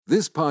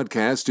This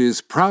podcast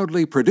is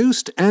proudly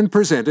produced and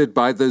presented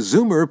by the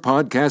Zoomer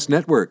Podcast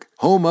Network,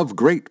 home of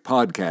great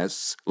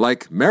podcasts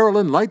like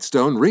Marilyn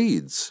Lightstone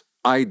Reads,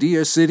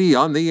 Idea City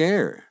on the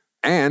Air,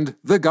 and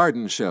The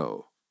Garden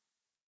Show.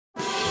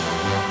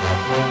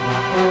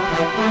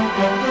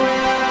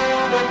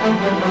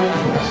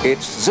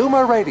 It's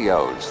Zoomer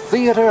Radio's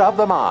Theater of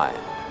the Mind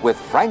with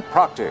Frank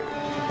Proctor.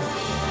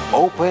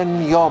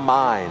 Open your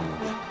mind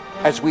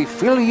as we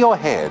fill your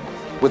head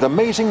with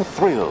amazing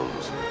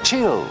thrills,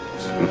 chills,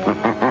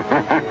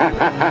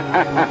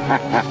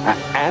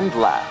 and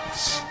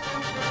laughs.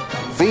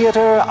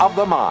 Theater of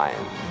the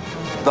Mind.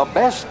 The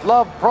best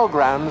love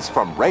programs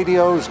from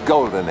radio's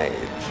golden age.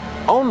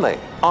 Only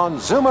on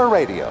Zoomer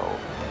Radio.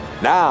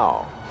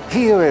 Now,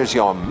 here is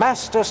your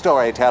master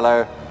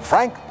storyteller,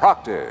 Frank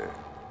Proctor.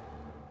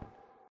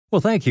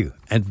 Well, thank you,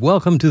 and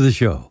welcome to the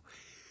show.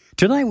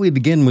 Tonight we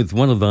begin with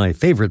one of my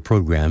favorite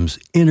programs,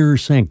 Inner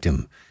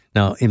Sanctum.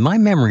 Now, in my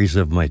memories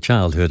of my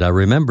childhood, I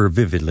remember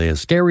vividly a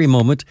scary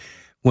moment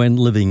when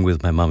living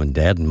with my mom and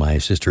dad and my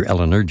sister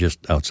Eleanor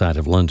just outside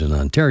of London,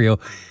 Ontario.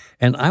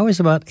 And I was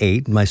about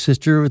 8, my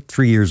sister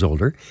 3 years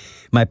older.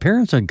 My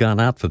parents had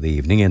gone out for the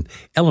evening, and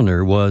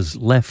Eleanor was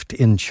left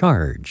in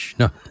charge.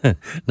 No,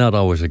 not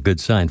always a good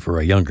sign for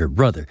a younger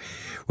brother.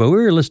 Well, we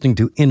were listening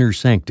to Inner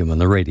Sanctum on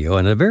the radio,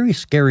 and at a very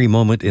scary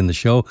moment in the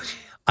show,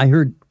 I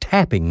heard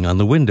tapping on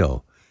the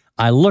window.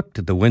 I looked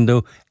at the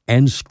window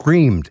and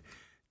screamed.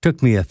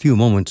 Took me a few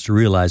moments to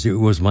realize it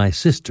was my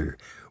sister,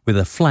 with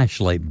a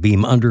flashlight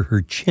beam under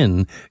her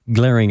chin,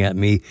 glaring at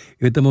me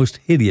with the most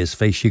hideous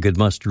face she could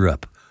muster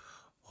up.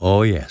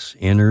 Oh yes,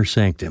 Inner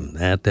Sanctum.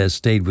 That has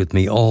stayed with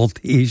me all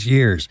these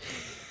years.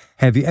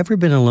 Have you ever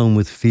been alone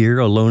with fear,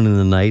 alone in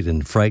the night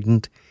and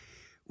frightened?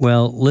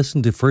 Well,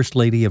 listen to First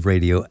Lady of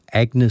Radio,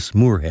 Agnes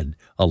Moorehead,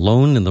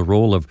 alone in the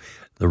role of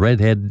the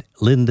redhead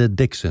Linda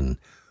Dixon,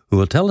 who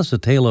will tell us a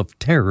tale of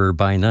terror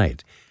by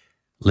night.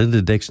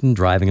 Linda Dixon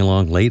driving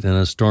along late on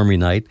a stormy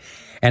night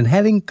and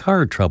having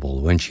car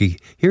trouble when she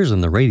hears on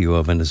the radio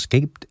of an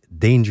escaped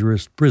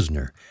dangerous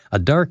prisoner, a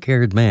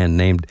dark-haired man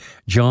named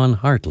John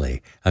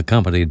Hartley,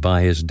 accompanied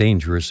by his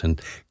dangerous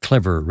and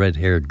clever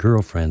red-haired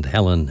girlfriend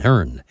Helen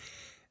Hearn.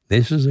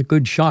 This is a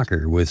good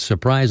shocker with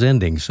surprise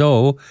ending.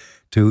 So,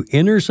 to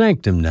Inner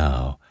Sanctum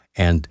now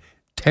and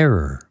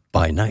Terror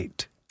by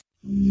Night.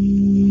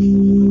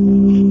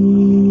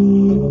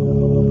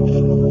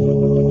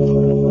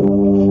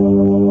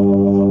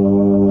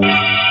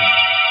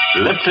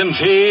 Lipton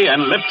Tea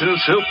and Lipton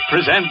Soup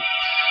present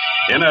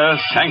Inner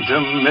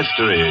Sanctum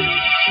Mysteries.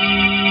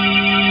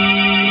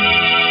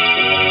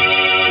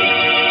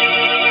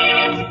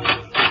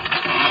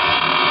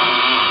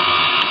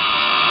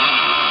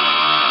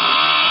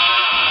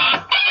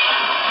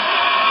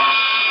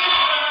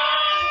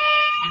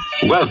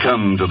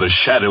 Welcome to the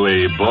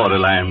shadowy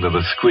borderland of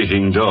the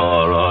squeaking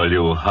door, all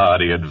you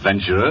hardy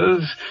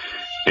adventurers.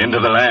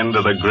 Into the land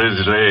of the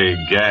grisly,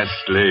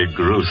 ghastly,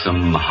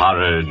 gruesome,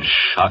 horrid,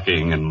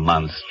 shocking, and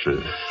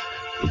monstrous.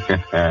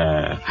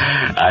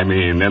 I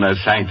mean, Inner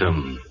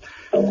Sanctum.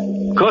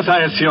 Of course,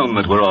 I assume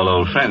that we're all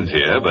old friends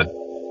here, but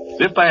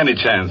if by any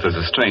chance there's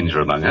a stranger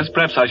among us,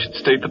 perhaps I should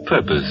state the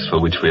purpose for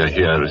which we are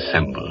here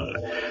assembled.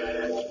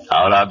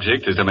 Our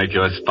object is to make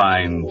your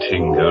spine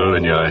tingle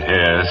and your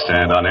hair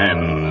stand on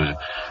end.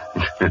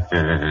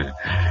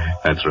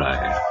 That's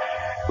right.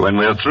 When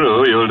we're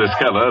through, you'll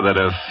discover that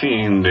a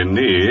fiend in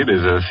need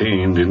is a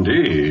fiend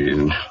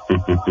indeed.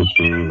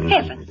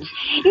 Heavens,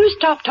 you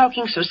stop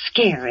talking so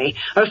scary,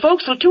 or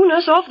folks will tune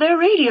us off their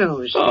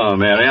radios. Oh,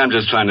 Mary, I'm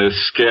just trying to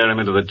scare them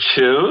into the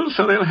chill,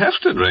 so they'll have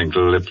to drink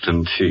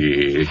Lipton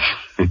tea.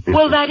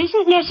 Well, that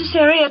isn't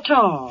necessary at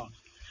all.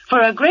 For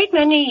a great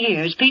many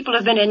years, people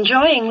have been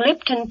enjoying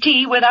Lipton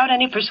tea without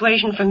any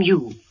persuasion from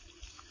you.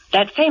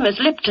 That famous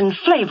Lipton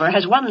flavor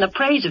has won the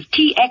praise of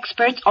tea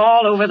experts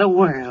all over the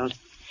world.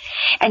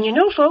 And you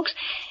know, folks,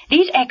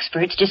 these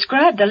experts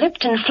describe the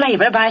Lipton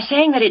flavor by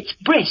saying that it's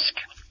brisk.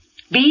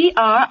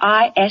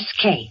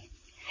 B-R-I-S-K.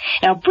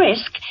 Now,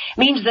 brisk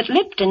means that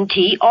Lipton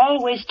tea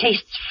always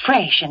tastes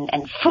fresh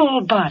and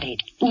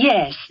full-bodied.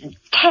 Yes,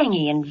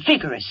 tangy and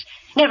vigorous.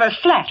 Never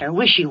flat or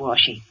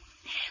wishy-washy.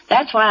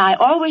 That's why I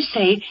always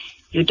say,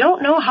 you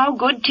don't know how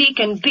good tea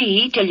can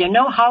be till you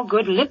know how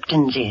good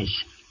Lipton's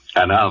is.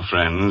 And now,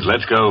 friends,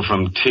 let's go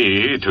from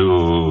tea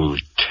to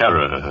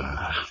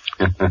terror.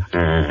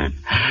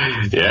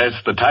 Yes,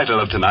 the title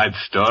of tonight's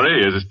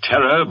story is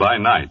Terror by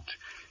Night.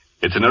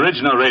 It's an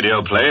original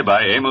radio play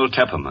by Emil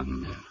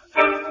Tepperman.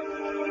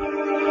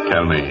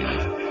 Tell me,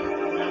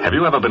 have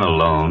you ever been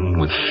alone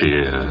with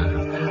fear?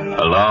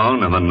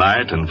 Alone in the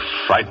night and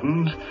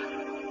frightened?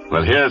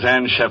 Well, here's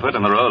Ann Shepard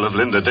in the role of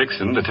Linda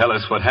Dixon to tell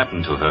us what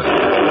happened to her.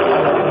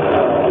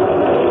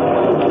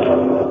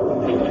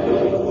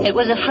 It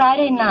was a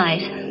Friday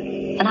night,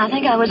 and I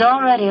think I was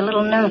already a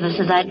little nervous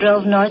as I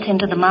drove north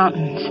into the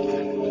mountains.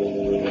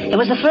 It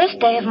was the first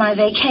day of my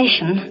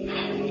vacation,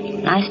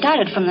 and I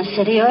started from the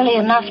city early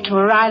enough to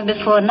arrive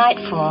before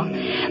nightfall,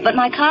 but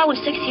my car was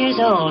 6 years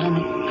old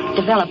and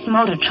developed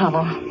motor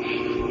trouble.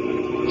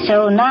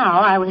 So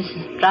now I was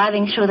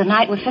driving through the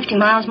night with 50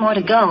 miles more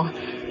to go.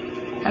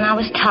 And I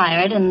was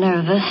tired and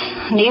nervous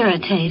and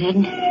irritated.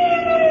 And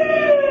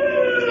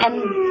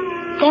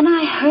then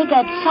I heard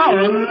that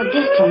siren in the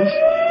distance.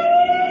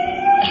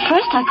 At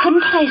first I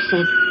couldn't place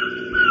it.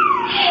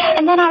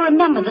 And then I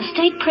remembered the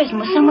state prison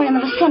was somewhere in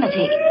the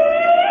vicinity.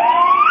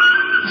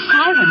 The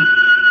siren.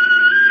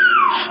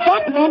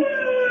 That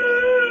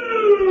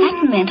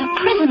meant a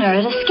prisoner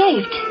had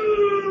escaped.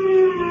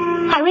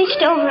 I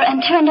reached over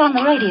and turned on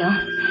the radio.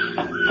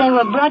 They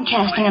were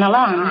broadcasting an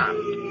alarm.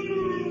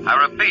 I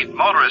repeat,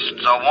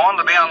 motorists are warned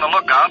to be on the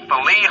lookout for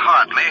Lee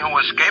Hartley, who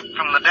escaped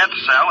from the death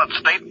cell at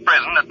State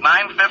Prison at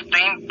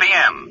 9:15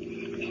 p.m.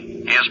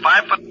 He is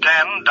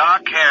 5'10",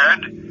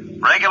 dark-haired,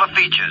 regular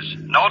features,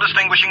 no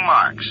distinguishing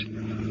marks.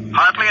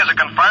 Hartley is a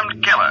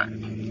confirmed killer.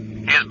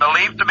 He is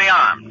believed to be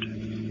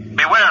armed.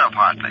 Beware of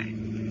Hartley.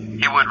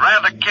 He would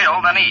rather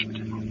kill than eat.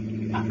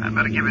 I'd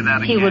better give you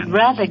that again. He would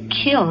rather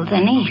kill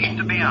than eat.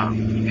 To be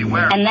armed.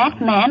 Beware. And that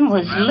man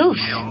was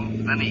loose. Kill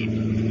than eat.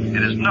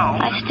 It is known.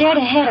 I stared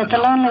ahead at the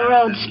lonely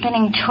road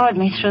spinning toward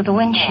me through the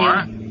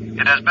windshield.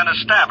 It has been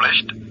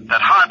established that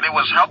Hartley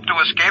was helped to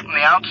escape from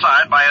the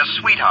outside by his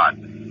sweetheart,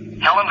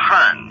 Helen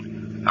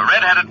Hearn, a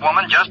red-headed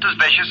woman just as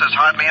vicious as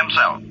Hartley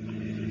himself.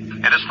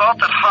 It is thought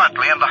that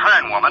Hartley and the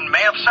Hearn woman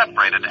may have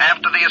separated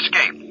after the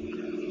escape.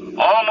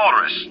 All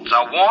motorists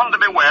are warned to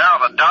beware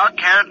of a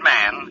dark-haired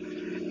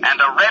man and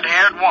a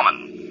red-haired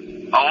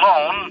woman,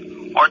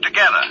 alone or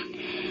together.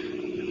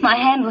 My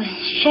hand was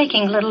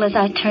shaking a little as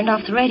I turned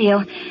off the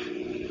radio.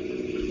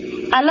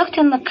 I looked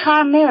in the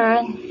car mirror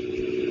and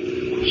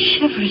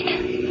shivered.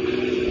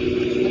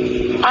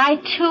 I,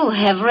 too,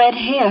 have red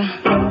hair.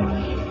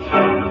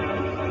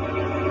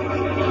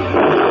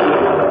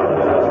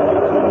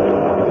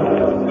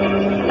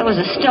 There was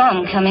a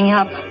storm coming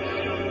up,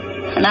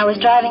 and I was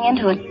driving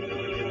into it.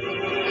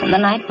 And the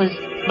night was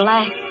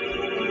black,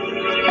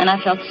 and I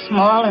felt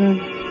small and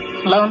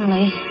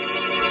lonely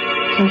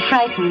and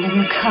frightened in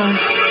the car.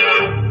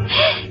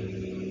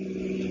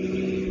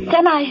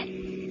 Then I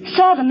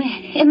saw them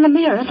in the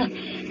mirror,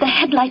 the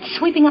headlights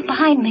sweeping up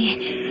behind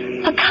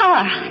me. A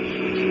car.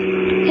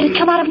 It had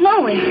come out of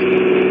nowhere.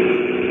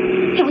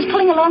 It was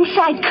pulling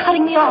alongside,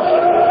 cutting me off.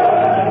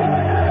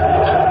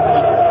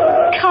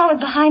 I cowered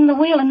behind the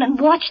wheel and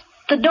watched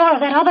the door of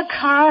that other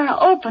car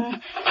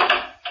open.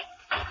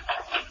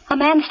 A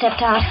man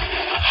stepped out.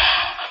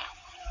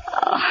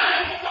 Oh,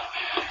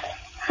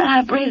 and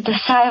I breathed a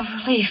sigh of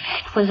relief.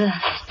 It was a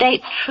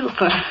state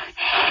trooper.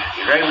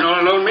 You driving all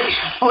alone, miss?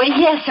 Oh,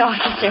 yes,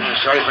 officer.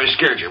 Sorry if I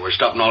scared you. We're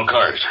stopping all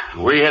cars.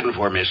 Where are you heading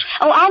for, miss?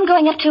 Oh, I'm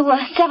going up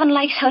to Seven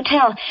Lakes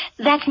Hotel.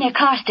 That's near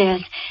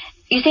Carstairs.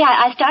 You see,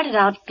 I started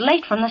out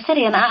late from the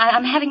city, and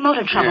I'm having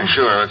motor trouble. Yeah,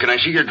 sure. Can I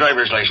see your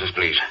driver's license,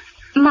 please?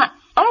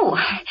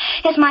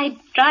 Yes, my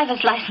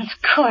driver's license,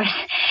 of course.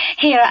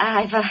 Here,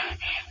 I've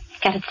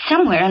got it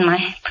somewhere in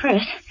my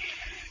purse.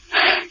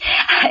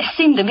 I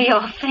seem to be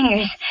all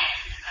fingers.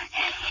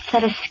 It's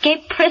that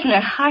escaped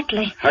prisoner,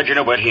 Hartley. How'd you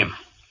know about him?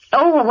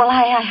 Oh, well,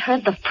 I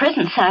heard the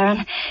prison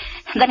siren.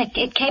 Then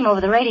it came over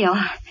the radio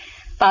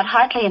about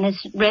Hartley and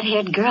his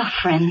red-haired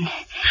girlfriend.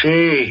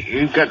 Say,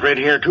 you've got red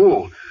hair,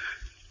 too.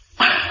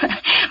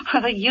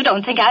 Well, you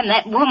don't think I'm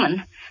that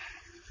woman.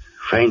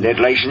 Find that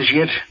license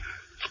yet?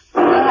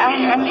 Well,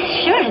 I'm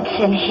sure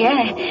it's in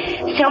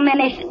here. So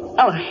many...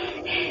 Oh,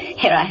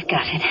 here, I've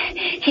got it.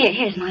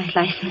 Here's my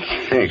license.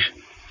 Thanks.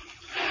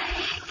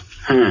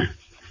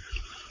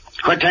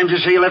 What time did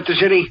you say you left the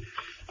city?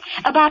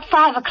 About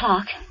 5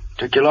 o'clock.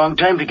 Took you a long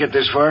time to get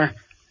this far.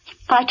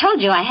 Well, I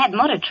told you I had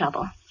motor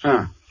trouble.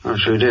 Oh,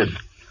 sure did.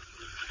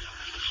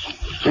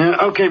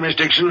 Okay, Miss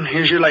Dixon,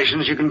 here's your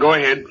license. You can go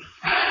ahead.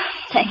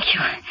 Thank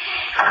you.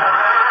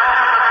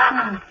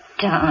 Oh,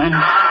 darn.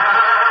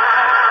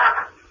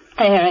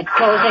 There it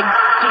goes again.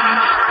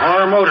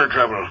 More motor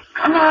trouble.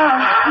 No,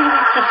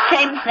 it's the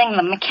same thing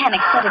the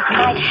mechanic said it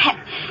might have.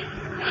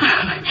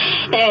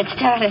 There it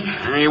started.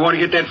 You want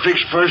to get that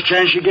fixed first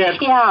chance you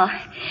get? Yeah.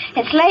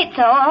 It's late,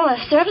 though. All the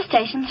service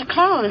stations are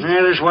closed.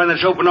 Yeah, there's one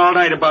that's open all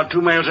night about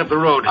 2 miles up the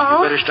road. Oh?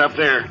 You better stop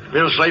there.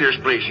 Bill Slater's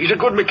place. He's a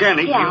good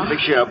mechanic. Yeah. He'll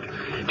fix you up.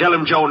 Tell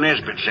him Joe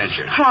Nesbitt sent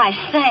you. Christ,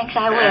 thanks,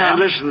 I will. And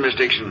listen, Miss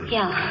Dixon.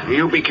 Yeah.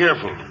 You be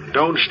careful.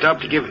 Don't stop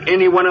to give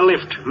anyone a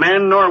lift,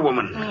 man nor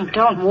woman.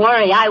 Don't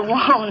worry, I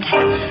won't.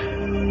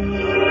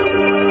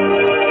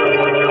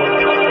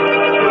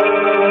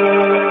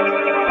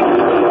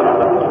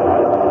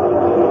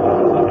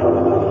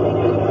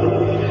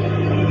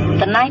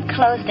 The night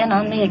closed in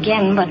on me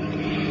again, but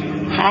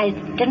I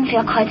didn't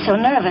feel quite so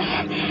nervous,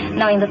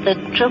 knowing that the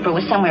trooper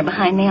was somewhere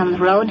behind me on the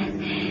road,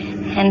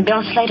 and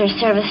Bill Slater's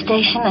service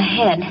station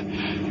ahead.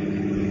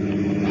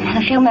 In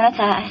a few minutes,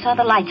 I saw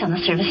the lights on the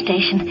service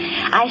station.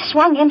 I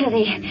swung into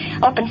the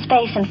open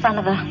space in front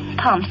of the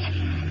pumps,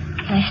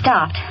 and I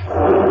stopped.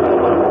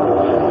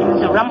 There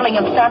was a rumbling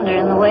of thunder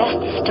in the west.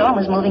 The storm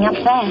was moving up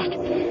fast.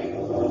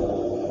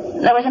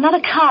 There was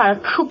another car, a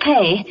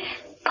coupe,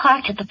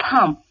 parked at the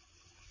pump.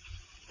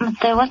 But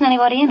there wasn't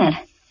anybody in it.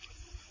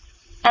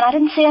 And I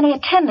didn't see any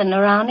attendant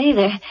around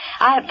either.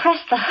 I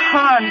pressed the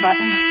horn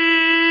button.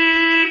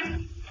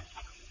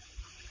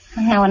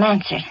 No one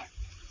answered.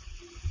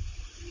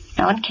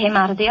 No one came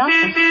out of the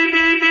office.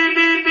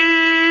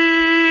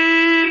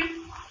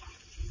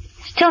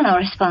 Still no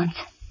response.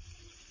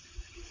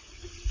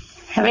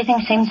 Everything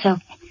seemed so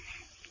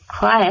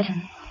quiet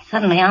and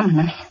suddenly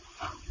ominous.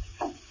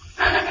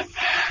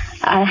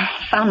 I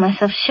found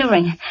myself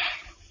shivering.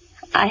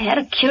 I had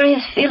a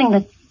curious feeling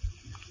that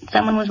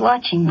someone was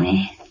watching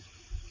me.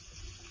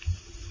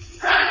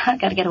 I've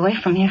got to get away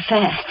from here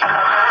fast.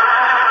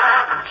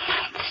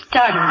 It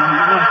started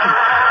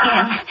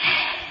again.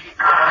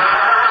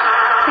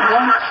 It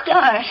won't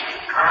start.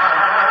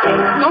 It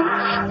won't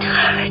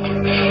start.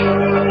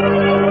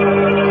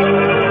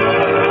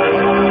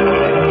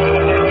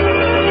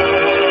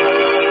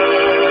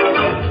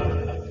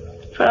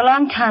 For a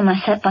long time, I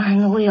sat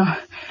behind the wheel,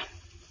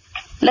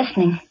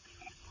 listening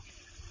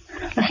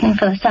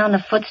for the sound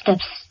of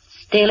footsteps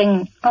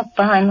stealing up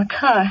behind the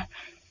car.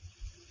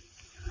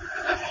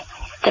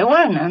 There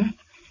were none.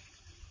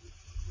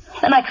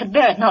 Then I could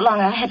bear it no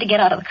longer. I had to get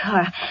out of the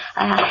car.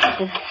 I had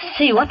to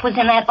see what was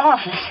in that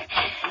office.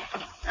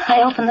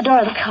 I opened the door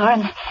of the car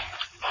and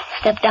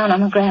stepped down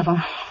on the gravel.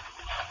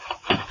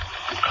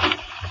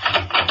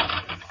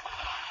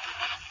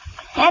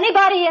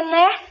 Anybody in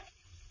there?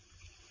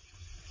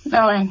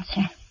 No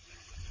answer.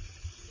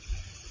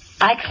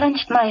 I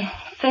clenched my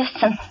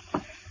fists and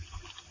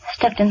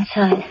stepped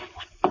inside.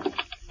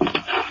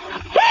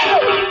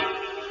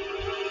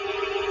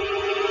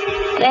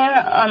 There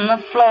on the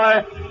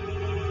floor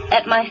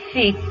at my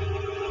feet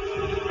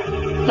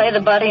lay the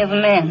body of a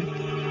man.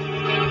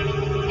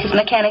 His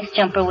mechanic's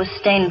jumper was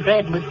stained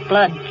red with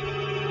blood,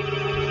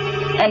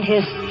 and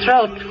his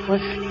throat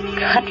was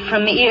cut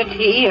from ear to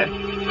ear.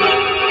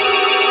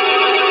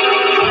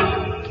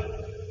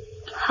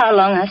 How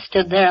long I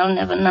stood there, I'll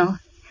never know.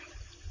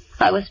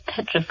 I was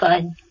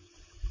petrified,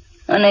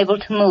 unable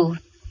to move,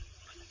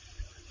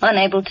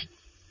 unable to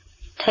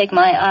take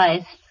my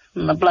eyes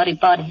from the bloody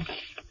body.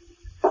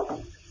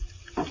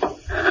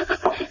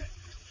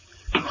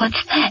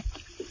 What's that?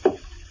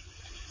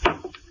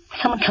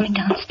 Someone coming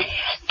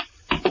downstairs.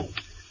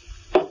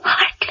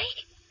 Hartley.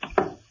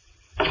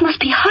 It must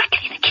be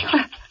Hartley, the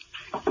killer.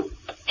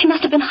 He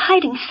must have been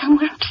hiding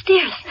somewhere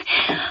upstairs.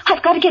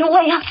 I've got to get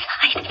away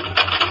outside.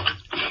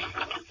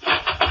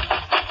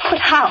 But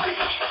how?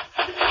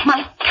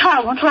 My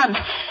car won't run.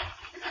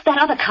 That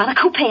other car, the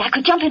coupe, I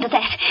could jump into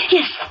that.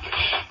 Yes.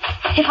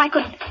 If I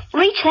could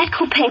reach that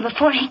coupe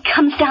before he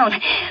comes down.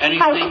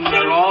 Anything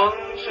wrong,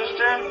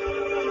 sister?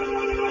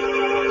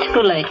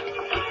 Too late.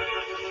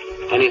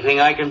 Anything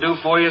I can do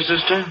for you,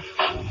 sister?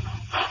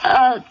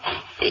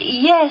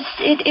 Yes,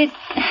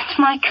 it's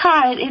my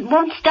car. It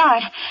won't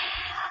start.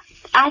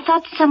 I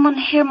thought someone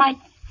here might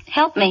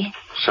help me.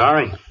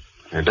 Sorry.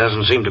 There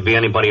doesn't seem to be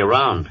anybody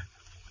around.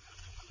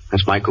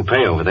 That's my coupe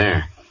over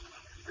there.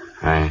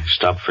 I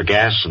stopped for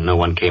gas and no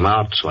one came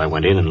out, so I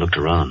went in and looked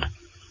around.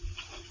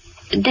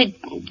 Did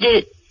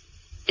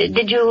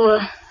you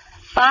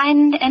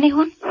find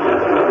anyone?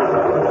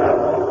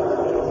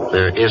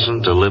 There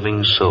isn't a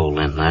living soul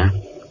in there.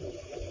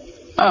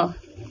 Oh.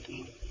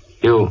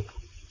 You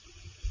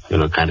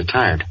look kind of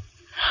tired.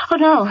 Oh,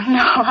 no,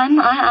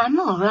 I'm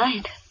all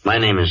right. My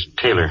name is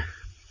Taylor.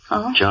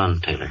 Oh? John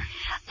Taylor.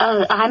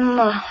 I'm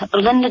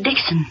Linda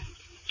Dixon.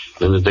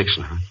 Linda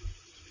Dixon, huh?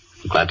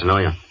 I'm glad to know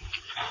you.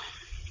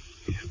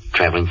 You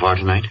traveling far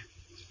tonight?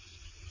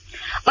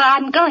 Well,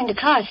 I'm going to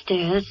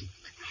Carstairs.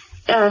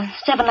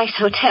 Seven Lakes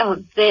Hotel.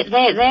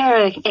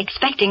 They're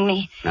expecting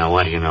me. Now,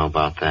 what do you know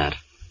about that?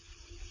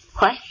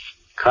 What?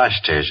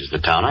 Carstairs is the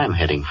town I'm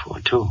heading for,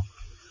 too.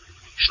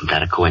 Isn't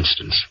that a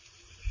coincidence?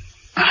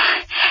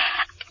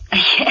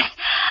 Yes,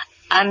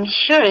 I'm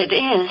sure it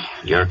is.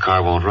 Your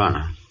car won't run,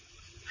 huh?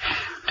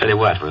 Tell you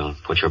what, we'll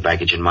put your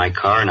baggage in my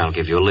car and I'll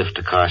give you a lift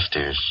to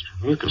Carstairs.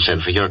 You can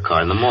send for your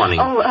car in the morning.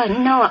 Oh,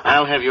 no.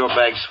 I'll have your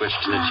bag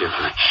switched to the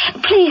jiffy.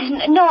 Please,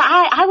 no,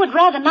 I would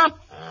rather not.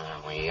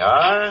 We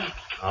are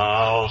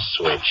all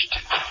switched.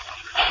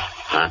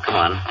 Now, come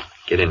on.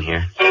 Get in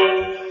here.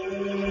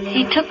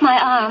 He took my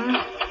arm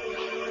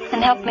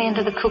and helped me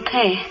into the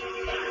coupe.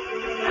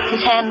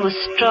 His hand was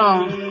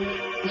strong.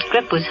 His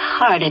grip was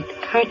hard. It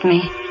hurt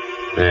me.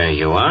 There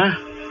you are.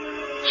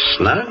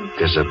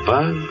 Snug as a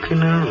bug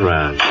in a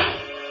rug.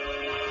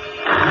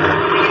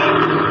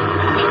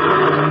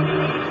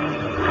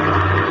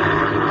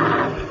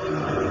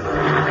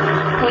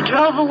 We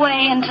drove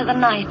away into the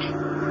night,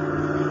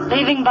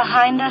 leaving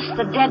behind us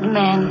the dead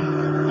man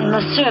in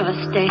the service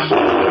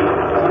station.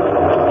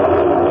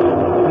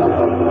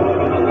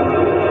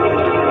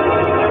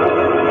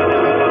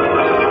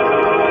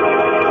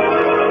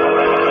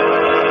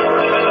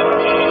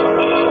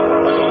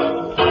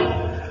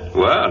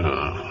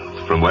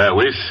 From where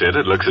we sit,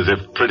 it looks as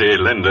if pretty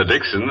Linda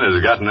Dixon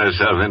has gotten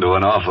herself into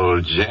an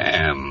awful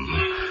jam.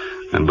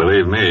 And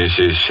believe me,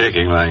 she's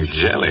shaking like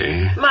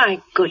jelly. My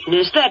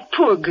goodness, that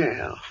poor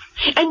girl.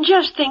 And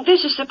just think,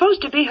 this is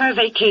supposed to be her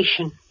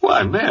vacation.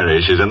 Why,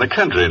 Mary, she's in the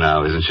country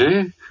now, isn't she?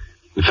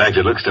 In fact,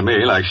 it looks to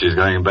me like she's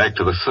going back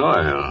to the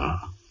soil.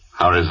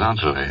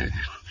 Horizontally.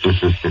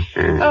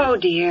 Oh,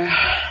 dear.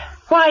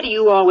 Why do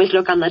you always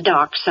look on the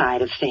dark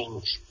side of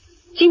things?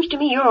 Seems to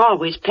me you're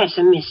always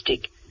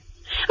pessimistic.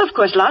 Of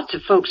course, lots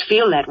of folks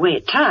feel that way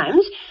at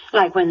times,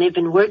 like when they've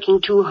been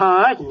working too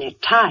hard and they're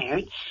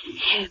tired.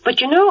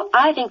 But you know,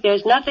 I think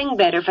there's nothing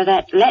better for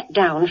that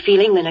let-down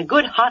feeling than a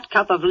good hot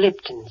cup of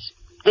Lipton's,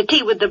 the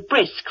tea with the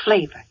brisk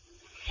flavor.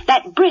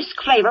 That brisk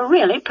flavor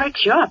really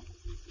perks you up.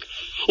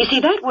 You see,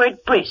 that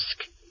word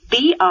brisk,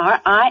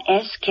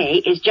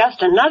 B-R-I-S-K, is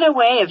just another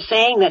way of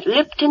saying that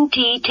Lipton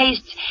tea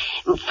tastes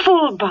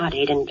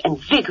full-bodied and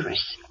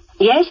vigorous.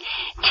 Yes,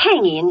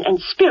 tangy and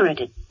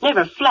spirited,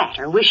 never flat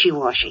or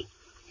wishy-washy.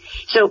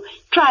 So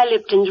try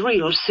Lipton's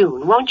real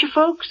soon, won't you,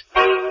 folks?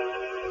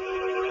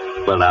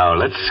 Well, now,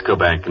 let's go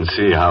back and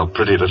see how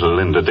pretty little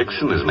Linda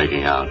Dixon is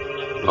making out,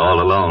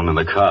 all alone in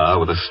the car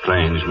with a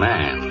strange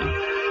man.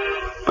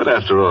 But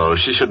after all,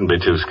 she shouldn't be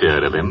too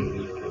scared of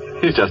him.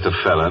 He's just a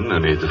felon who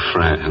needs a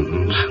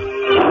friend.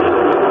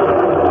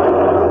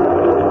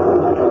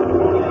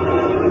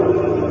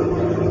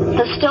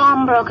 The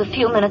storm broke a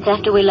few minutes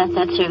after we left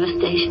that service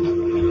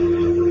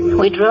station.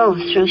 We drove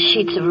through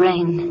sheets of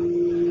rain.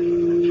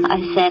 I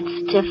sat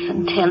stiff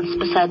and tense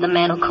beside the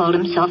man who called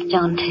himself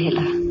John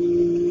Taylor.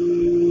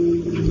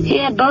 He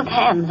had both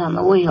hands on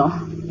the wheel,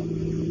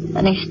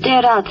 and he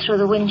stared out through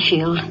the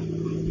windshield.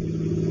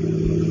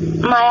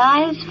 My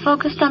eyes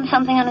focused on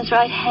something on his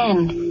right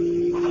hand.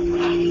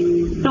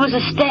 There was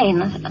a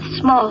stain, a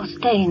small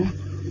stain,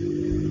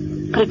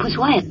 but it was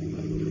wet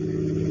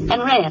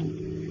and red.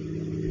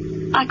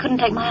 I couldn't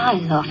take my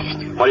eyes off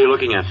it. What are you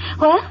looking at?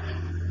 What?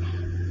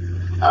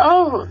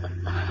 Oh,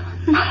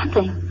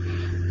 nothing.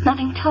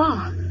 Nothing at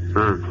all.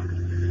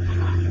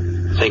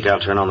 Think I'll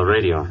turn on the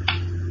radio.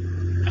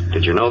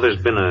 Did you know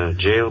there's been a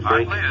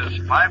jailbreak? Hartley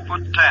is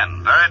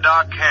 5'10", very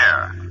dark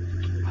hair.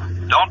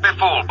 Don't be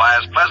fooled by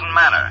his pleasant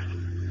manner.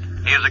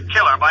 He is a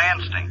killer by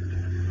instinct.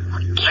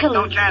 Take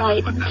no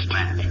chances with this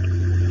man.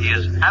 He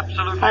is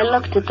absolutely... I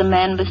looked at the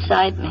man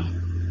beside me.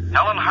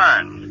 Helen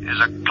Hearn is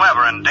a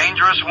clever and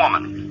dangerous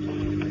woman.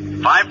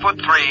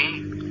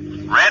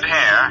 5'3", red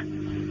hair,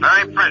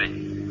 very pretty.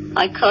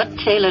 I caught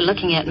Taylor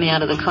looking at me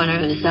out of the corner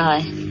of his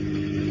eye.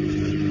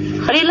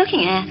 What are you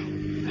looking at?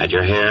 At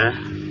your hair.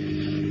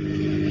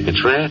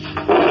 It's red.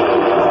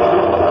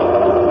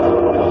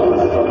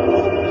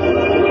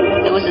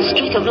 There was a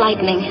streak of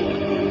lightning,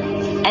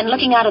 and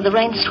looking out of the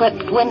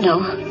rain-swept window,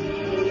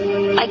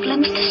 I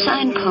glimpsed a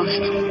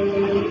signpost.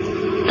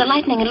 The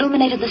lightning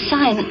illuminated the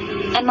sign,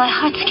 and my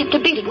heart skipped a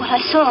beat at what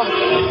I saw.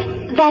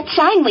 That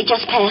sign we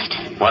just passed.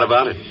 What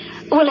about it?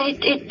 Well,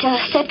 it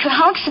said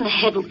Kerhonkson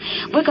ahead.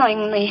 We're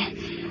going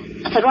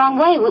the wrong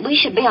way. We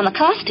should be on the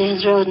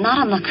Carstairs Road, not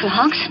on the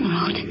Kerhonkson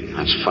Road.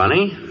 That's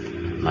funny.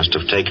 Must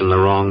have taken the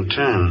wrong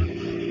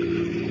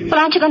turn. Well,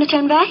 aren't you going to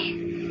turn back?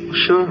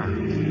 Sure.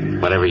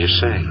 Whatever you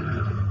say.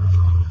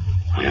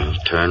 We'll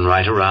turn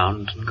right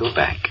around and go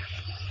back.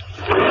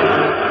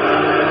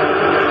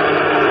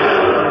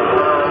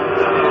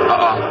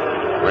 Uh-oh.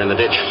 We're in the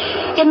ditch.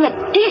 In the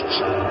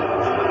ditch?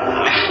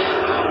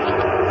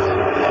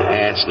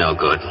 It's no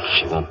good.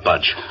 She won't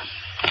budge.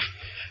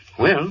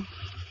 Well,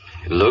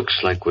 it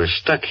looks like we're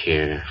stuck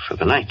here for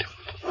the night.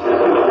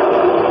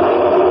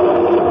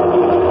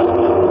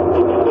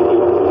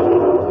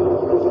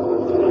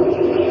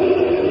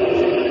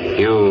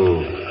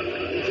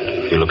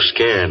 You look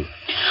scared.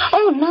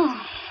 Oh, no.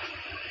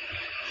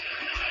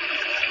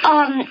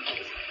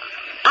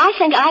 I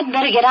think I'd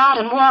better get out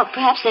and walk.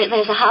 Perhaps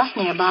there's a house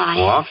nearby.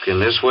 Walk in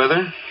this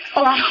weather?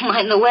 Oh, I don't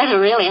mind the weather,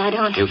 really. I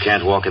don't... You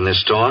can't walk in this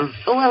storm?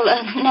 Well,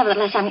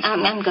 nevertheless, I'm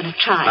going to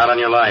try. Not on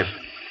your life.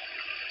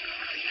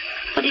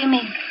 What do you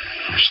mean?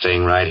 We're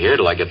staying right here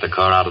till I get the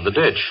car out of the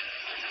ditch.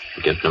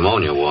 You get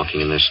pneumonia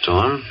walking in this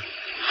storm.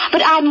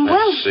 But I'm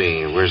Let's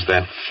see. Where's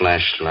that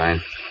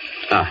flashlight?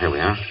 Ah, here we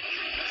are.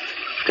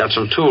 Got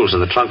some tools in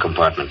the trunk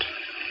compartment.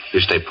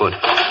 You stay put.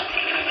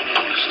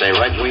 Stay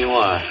right where you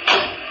are.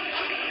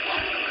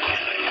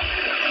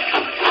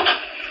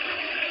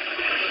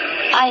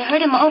 I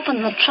heard him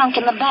open the trunk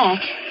in the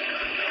back.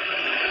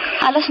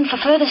 I listened for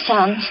further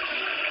sounds,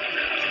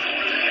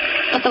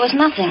 but there was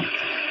nothing.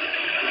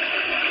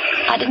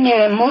 I didn't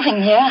hear him moving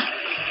there.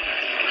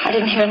 I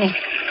didn't hear any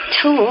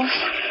tools.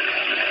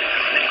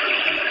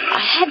 I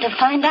had to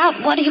find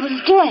out what he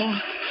was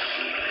doing.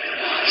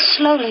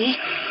 Slowly,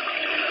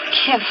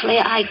 carefully,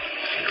 I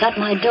got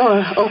my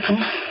door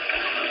open.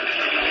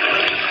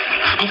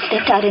 I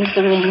stepped out into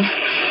the rain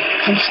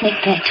and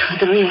sneaked back toward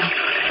the rear.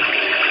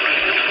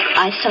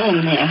 I saw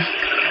him there,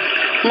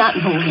 not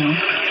moving,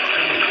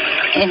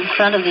 in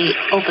front of the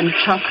open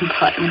trunk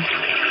compartment,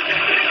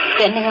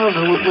 bending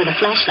over with a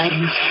flashlight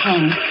in his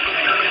hand.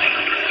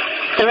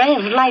 The ray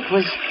of light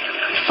was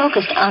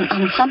focused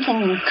on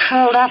something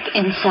curled up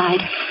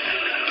inside.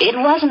 It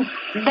wasn't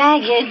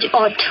baggage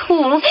or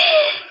tool.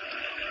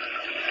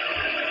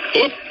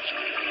 It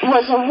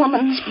was a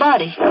woman's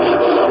body.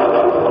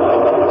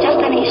 Just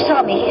then he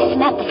saw me. He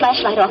snapped the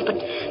flashlight off, but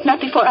not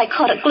before I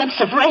caught a glimpse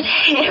of red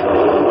hair.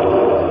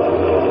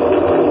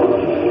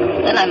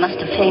 Then I must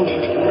have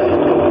fainted.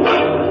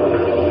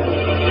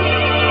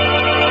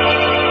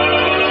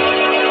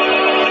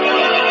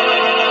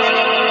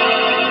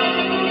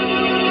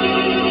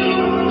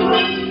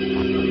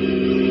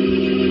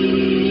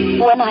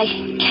 When I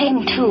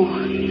came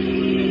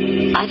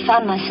to, I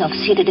found myself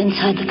seated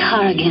inside the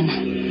car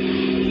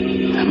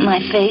again. My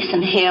face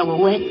and hair were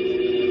wet.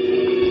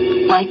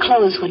 My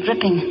clothes were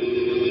dripping.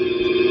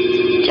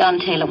 John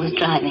Taylor was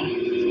driving.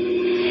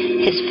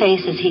 His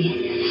face as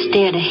he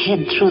stared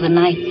ahead through the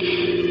night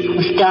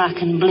was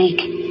dark and bleak.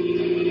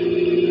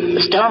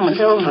 The storm was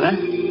over.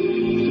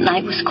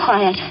 Night was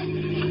quiet.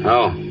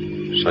 Oh,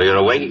 so you're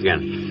awake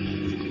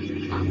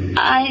again?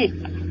 I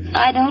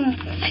don't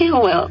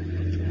feel well.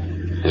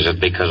 Is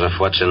it because of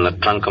what's in the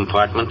trunk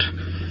compartment?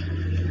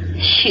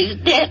 She's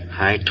dead.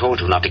 I told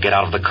you not to get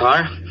out of the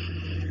car.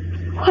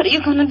 What are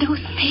you going to do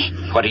with me?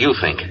 What do you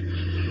think?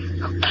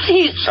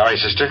 Please. Sorry,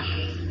 sister.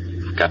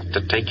 Got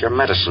to take your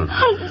medicine.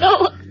 Oh,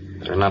 no.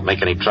 Better not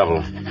make any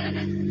trouble.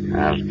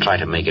 I'll try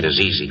to make it as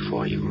easy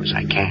for you as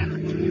I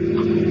can.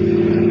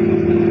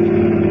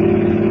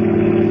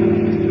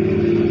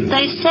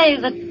 They say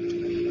that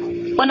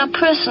when a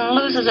person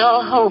loses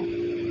all hope,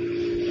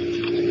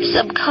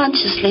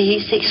 subconsciously he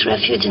seeks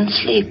refuge in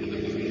sleep.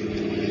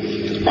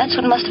 That's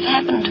what must have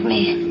happened to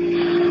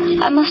me.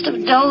 I must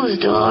have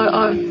dozed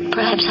or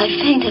perhaps I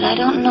fainted, I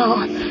don't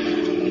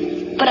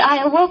know. But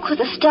I awoke with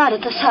a start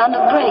at the sound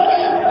of brakes.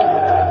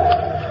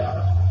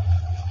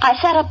 I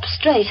sat up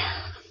straight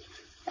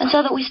and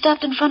saw that we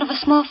stopped in front of a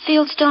small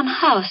fieldstone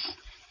house.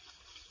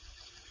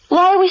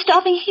 Why are we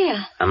stopping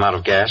here? I'm out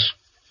of gas.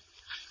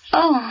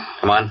 Oh.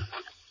 Come on.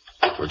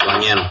 We're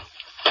going in.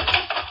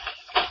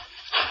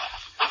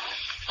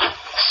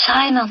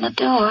 Sign on the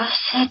door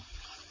said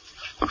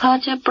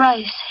Roger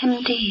Bryce,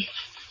 M.D.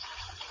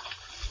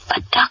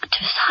 A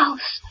doctor's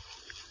house.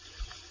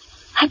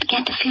 I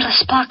began to feel a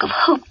spark of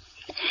hope.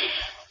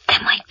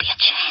 There might be a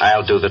chance.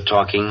 I'll do the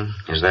talking.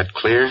 Is that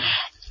clear?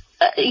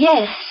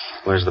 Yes.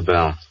 Where's the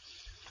bell?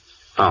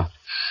 Oh.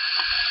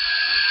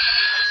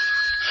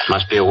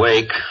 Must be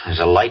awake. There's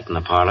a light in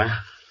the parlor.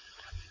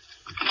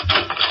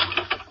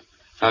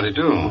 How do you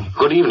do?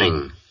 Good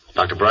evening,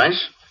 Dr.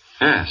 Bryce.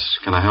 Yes.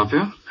 Can I help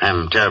you?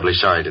 I'm terribly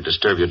sorry to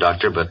disturb you,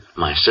 Doctor, but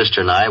my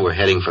sister and I were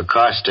heading for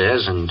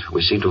Carstairs, and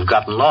we seem to have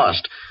gotten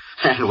lost.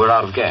 And we're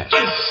out of gas.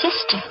 His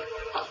sister.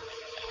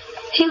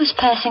 He was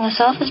passing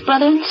us off as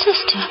brother and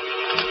sister.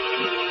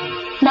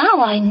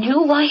 Now I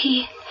knew why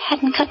he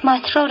hadn't cut my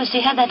throat as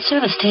he had that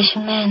service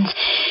station man's.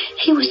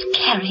 He was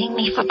carrying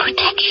me for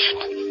protection.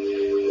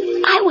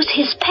 I was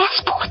his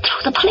passport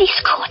through the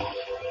police cordon.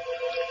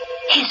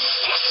 His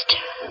sister.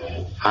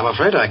 I'm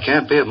afraid I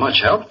can't be of much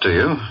help to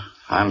you.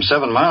 I'm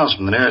 7 miles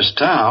from the nearest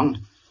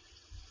town,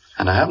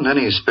 and I haven't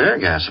any spare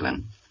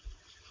gasoline.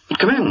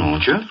 Come in,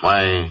 won't you?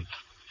 Why,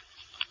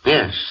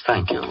 yes,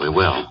 thank you, we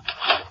will.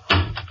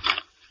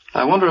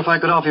 I wonder if I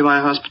could offer you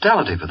my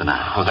hospitality for the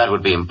night. Oh, that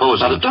would be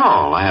imposing. Not at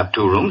all. I have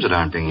 2 rooms that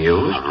aren't being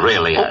used. Oh,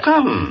 really? Oh,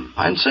 come.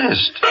 I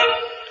insist.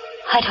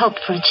 I'd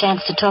hoped for a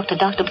chance to talk to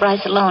Dr.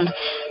 Bryce alone.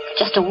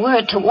 Just a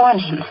word to warn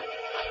him.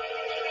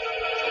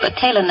 But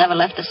Taylor never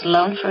left us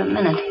alone for a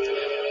minute.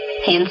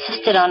 He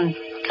insisted on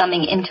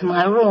coming into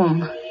my room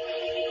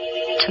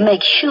to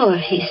make sure,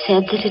 he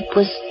said, that it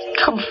was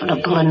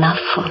comfortable enough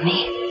for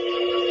me.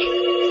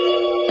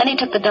 Then he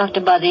took the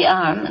doctor by the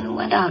arm and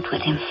went out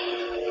with him.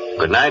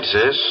 Good night,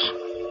 sis.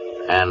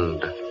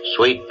 And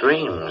sweet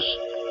dreams.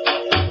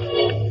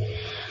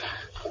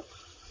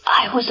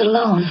 I was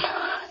alone.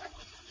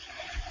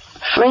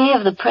 Free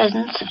of the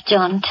presence of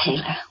John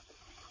Taylor.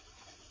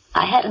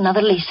 I had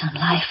another lease on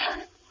life.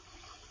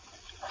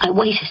 I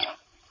waited,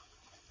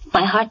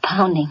 my heart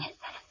pounding.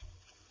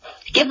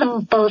 Give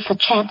them both a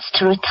chance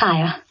to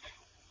retire.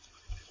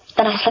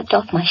 Then I slipped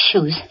off my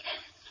shoes,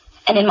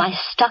 and in my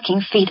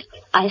stocking feet,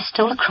 I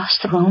stole across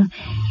the room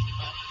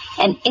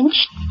and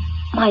inched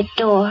my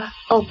door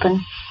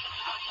open.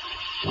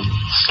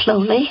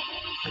 Slowly,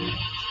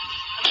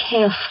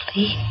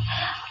 carefully,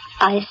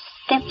 I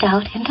stepped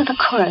out into the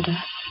corridor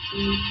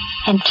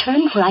and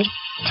turned right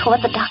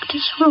toward the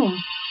doctor's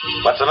room.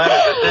 What's the matter,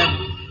 sister?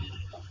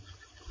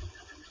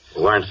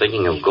 You weren't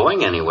thinking of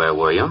going anywhere,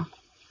 were you?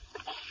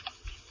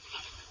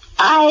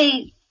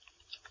 I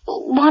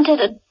wanted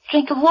a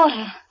drink of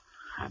water.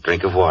 A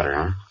drink of water,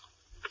 huh?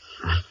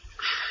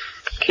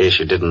 In case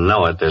you didn't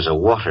know it, there's a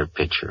water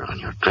pitcher on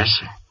your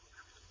dresser.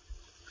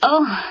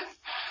 Oh,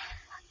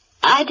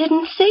 I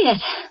didn't see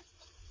it.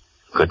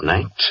 Good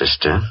night,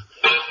 sister.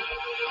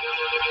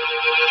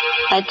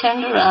 I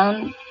turned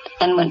around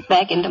and went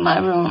back into my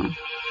room.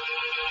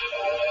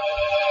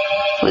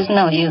 It was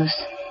no use.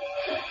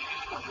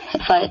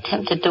 If I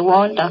attempted to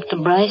warn Dr.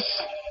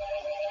 Bryce,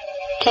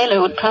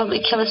 Taylor would probably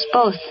kill us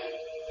both.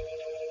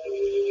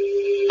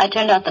 I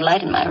turned out the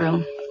light in my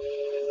room.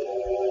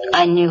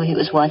 I knew he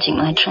was watching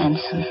my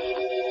transom.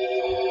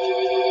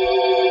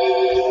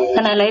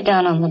 Then I lay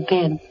down on the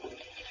bed.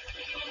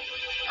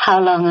 How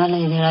long I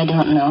lay there, I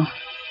don't know.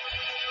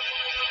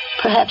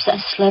 Perhaps I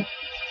slept,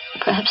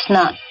 perhaps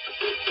not.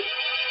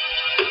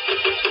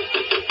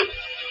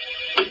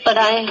 But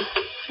I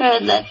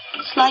heard that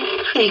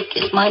slight creak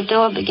as my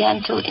door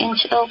began to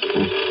inch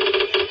open.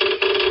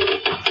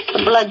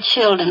 The blood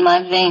chilled in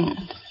my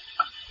veins.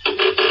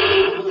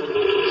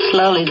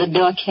 Slowly the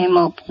door came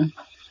open.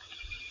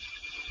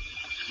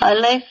 I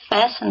lay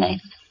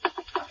fascinated,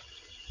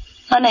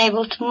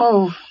 unable to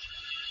move.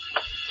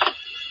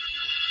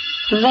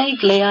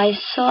 Vaguely, I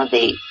saw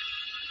the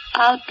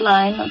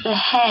outline of the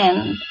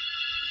hand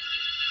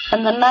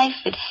and the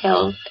knife it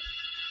held.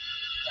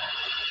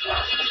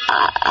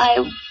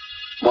 I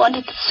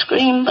wanted to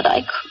scream, but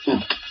I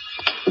couldn't.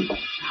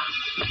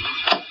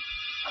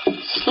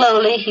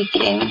 Slowly, he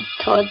came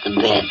toward the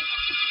bed.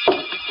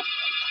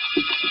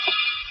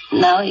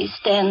 Now he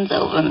stands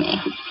over me.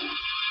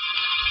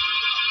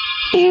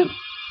 He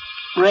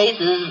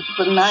raises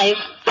the knife.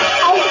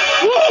 I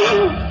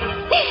screamed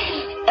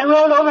and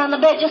rolled over on the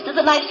bed just as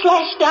the knife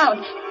slashed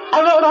down.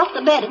 I rolled off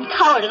the bed and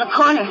cowered in a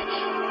corner.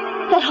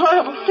 That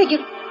horrible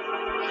figure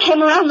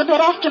came around the bed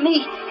after me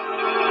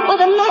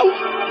with a knife,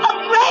 a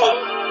brain.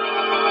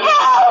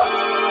 Help!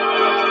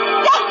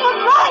 Dr.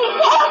 Bryce,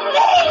 help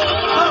me!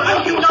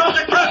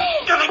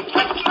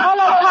 All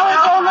I saw was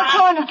go in the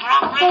corner.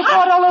 They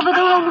fought all over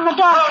the room in the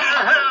dark.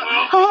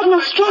 I had no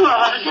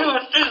strength to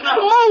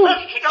move,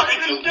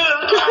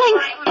 to think,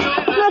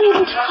 not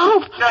even to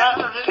hope.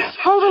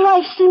 All the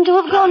life seemed to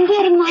have gone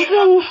dead in my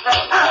veins.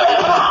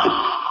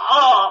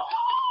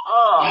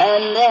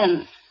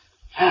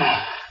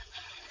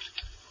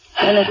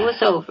 And then it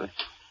was over.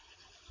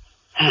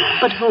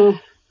 But who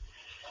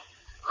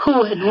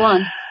had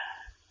won?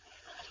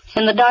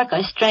 In the dark,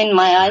 I strained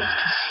my eyes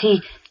to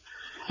see.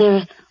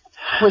 There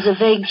was a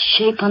vague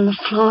shape on the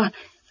floor,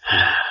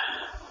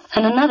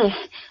 and another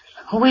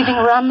weaving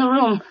around the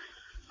room.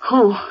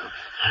 Who?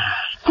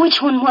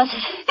 Which one was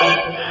it?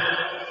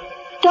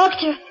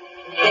 Dr.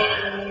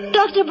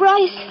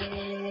 Bryce,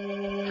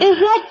 is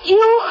that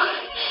you?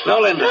 No,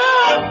 Linda.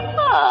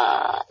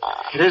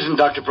 It isn't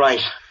Dr.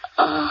 Bryce.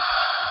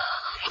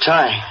 It's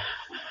I,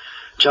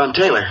 John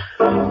Taylor.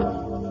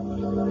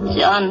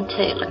 John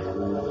Taylor.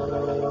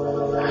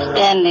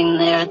 Standing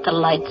there at the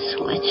light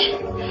switch.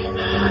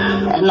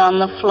 And on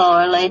the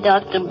floor lay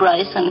Dr.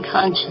 Bryce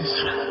unconscious,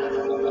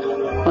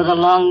 with a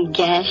long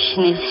gash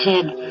in his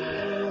head.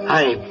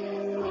 I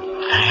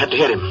had to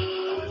hit him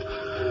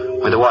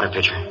with a water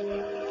pitcher.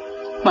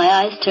 My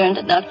eyes turned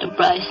to Dr.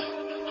 Bryce.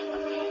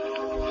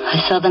 I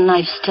saw the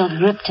knife still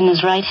gripped in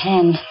his right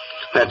hand.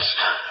 That's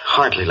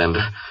Hartley,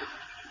 Linda.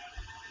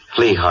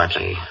 Lee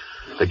Hartley,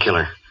 the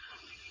killer.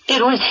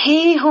 It was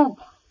he who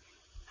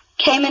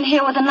came in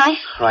here with a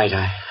knife? Right,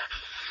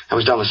 I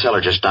was down the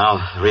cellar just now.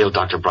 The real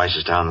Dr. Bryce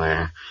is down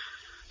there,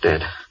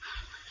 dead.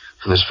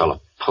 And this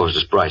fellow posed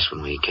as Bryce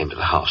when we came to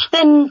the house.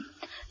 Then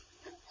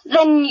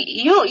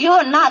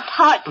you're not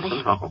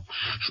Hartley. No,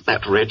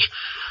 that rich.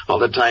 All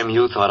the time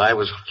you thought I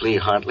was Lee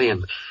Hartley,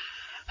 and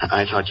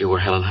I thought you were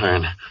Helen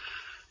Hearn.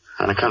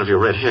 On account of your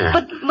red hair.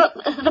 But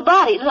the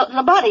body,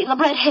 the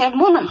red-haired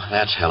woman.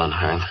 That's Helen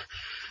Hearn.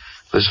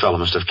 This fellow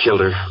must have killed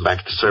her back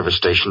at the service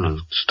station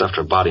and stuffed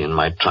her body in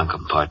my trunk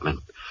compartment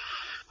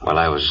while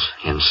I was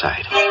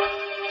inside.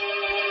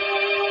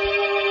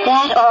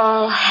 That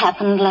all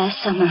happened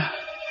last summer.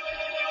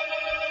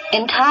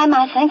 In time,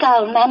 I think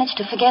I'll manage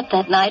to forget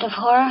that night of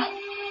horror.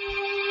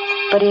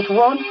 But it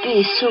won't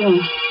be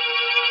soon.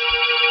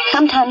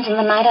 Sometimes in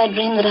the night I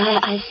dream that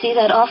I see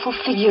that awful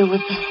figure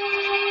with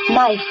the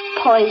knife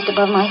poised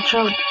above my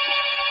throat.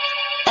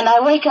 And I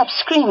wake up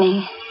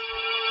screaming.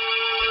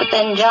 But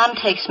then John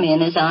takes me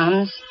in his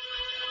arms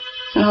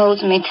and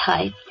holds me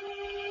tight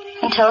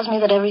and tells me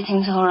that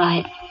everything's all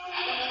right.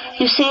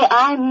 You see,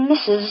 I'm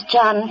Mrs.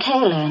 John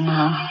Taylor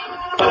now.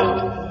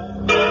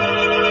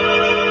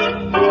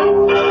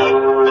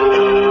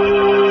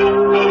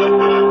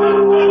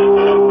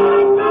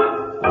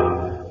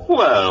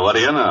 Well, what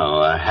do you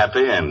know? A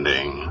happy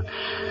ending.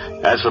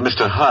 As for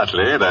Mr.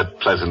 Hartley, that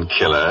pleasant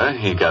killer,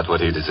 he got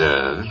what he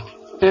deserved.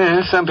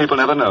 Yeah, some people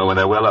never know when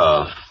they're well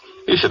off.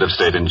 You should have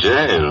stayed in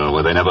jail,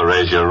 where they never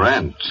raise your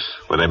rent,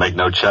 where they make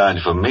no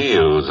charge for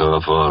meals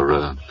or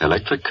for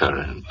electric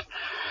current.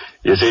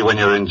 You see, when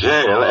you're in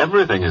jail,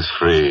 everything is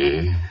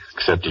free,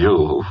 except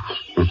you.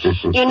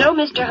 You know,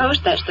 Mr.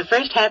 Host, that's the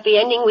first happy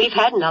ending we've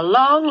had in a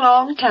long,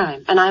 long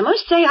time. And I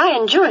must say I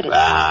enjoyed it.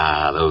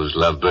 Ah, those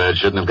lovebirds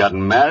shouldn't have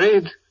gotten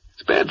married.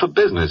 It's bad for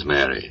business,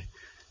 Mary.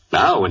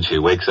 Now, when she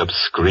wakes up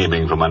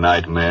screaming from a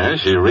nightmare,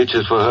 she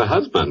reaches for her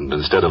husband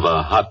instead of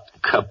a hot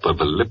cup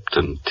of a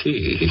Lipton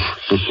tea.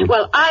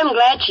 Well, I'm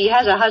glad she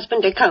has a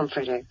husband to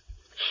comfort her.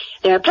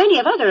 There are plenty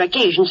of other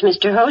occasions,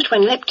 Mr. Host,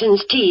 when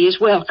Lipton's tea is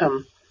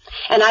welcome.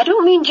 And I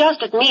don't mean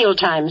just at meal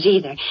times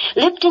either.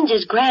 Lipton's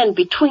is grand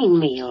between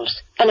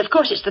meals. And, of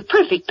course, it's the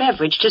perfect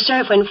beverage to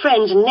serve when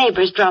friends and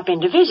neighbors drop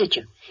in to visit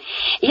you.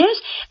 Yes,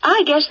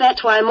 I guess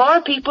that's why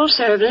more people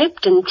serve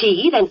Lipton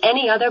tea than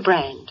any other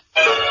brand.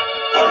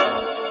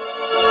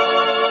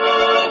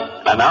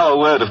 And now a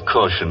word of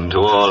caution to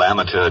all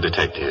amateur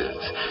detectives.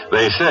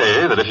 They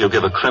say that if you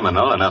give a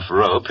criminal enough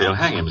rope, he'll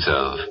hang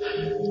himself.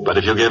 But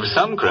if you give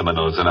some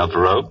criminals enough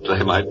rope,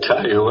 they might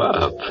tie you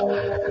up.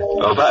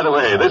 Oh, by the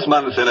way, this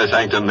month's Inner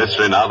Sanctum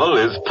mystery novel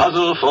is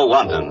Puzzle for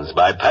Wantons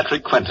by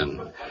Patrick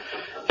Quentin.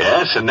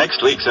 Yes, and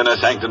next week's Inner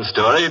Sanctum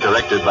story,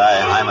 directed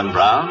by Hyman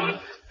Brown,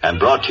 and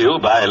brought to you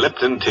by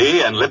Lipton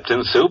Tea and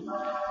Lipton Soup,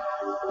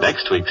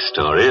 Next week's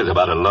story is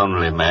about a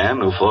lonely man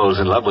who falls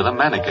in love with a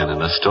mannequin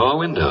in a store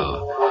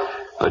window.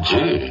 But gee,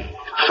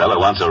 the fella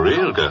wants a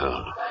real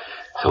girl.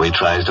 So he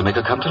tries to make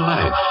her come to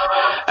life.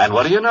 And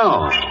what do you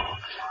know?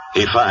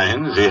 He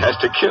finds he has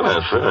to kill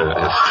her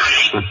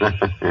first.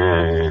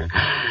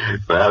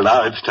 Well,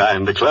 now it's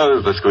time to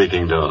close the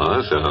squeaking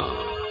door, so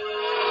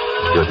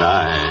good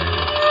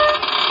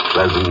night.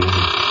 Pleasant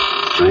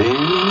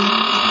dreams.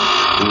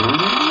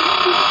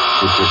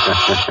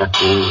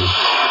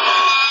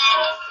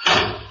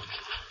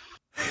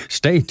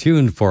 Stay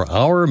tuned for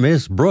Our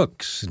Miss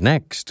Brooks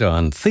next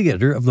on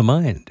Theater of the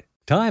Mind.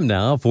 Time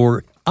now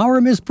for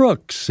Our Miss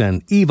Brooks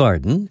and Eve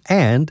Arden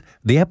and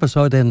the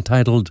episode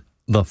entitled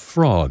The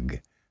Frog.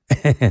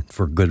 And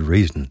for good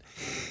reason.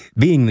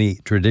 Being the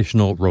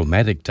traditional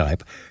romantic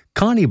type,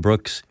 Connie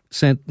Brooks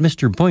sent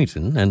Mr.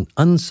 Boynton an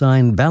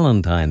unsigned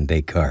Valentine's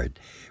Day card.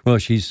 Well,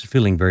 she's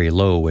feeling very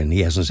low when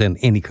he hasn't sent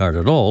any card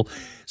at all,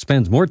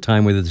 spends more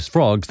time with his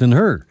frogs than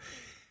her.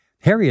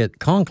 Harriet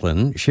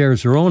Conklin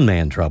shares her own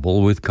man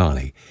trouble with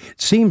Connie.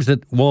 It seems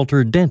that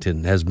Walter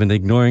Denton has been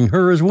ignoring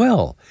her as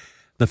well.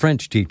 The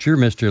French teacher,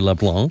 Mr.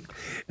 LeBlanc,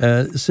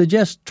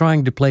 suggests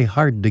trying to play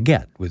hard to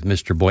get with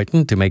Mr.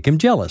 Boynton to make him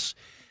jealous.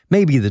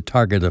 Maybe the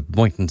target of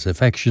Boynton's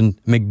affection,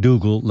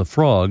 McDougal the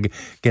frog,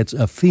 gets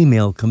a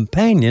female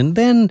companion,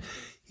 then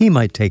he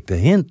might take the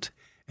hint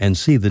and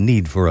see the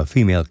need for a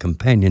female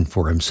companion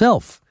for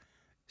himself.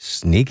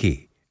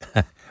 Sneaky.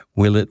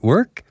 Will it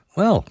work?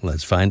 Well,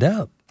 let's find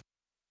out.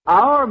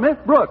 Our Miss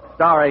Brooks,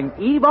 starring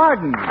Eve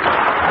Arden.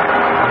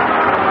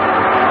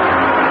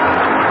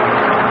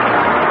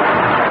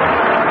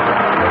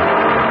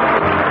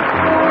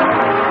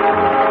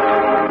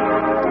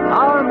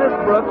 Our Miss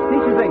Brooks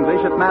teaches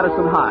English at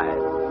Madison High.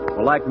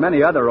 Well, like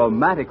many other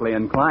romantically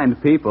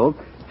inclined people,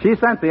 she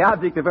sent the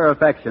object of her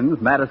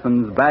affections,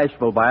 Madison's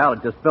bashful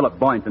biologist Philip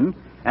Boynton,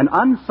 an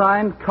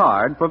unsigned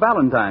card for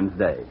Valentine's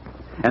Day.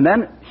 And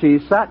then she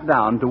sat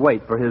down to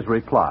wait for his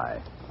reply.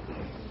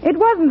 It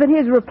wasn't that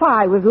his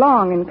reply was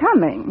long in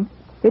coming.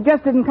 It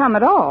just didn't come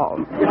at all.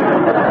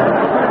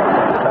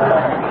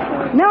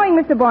 Knowing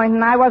Mr.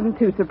 Boynton, I wasn't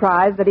too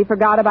surprised that he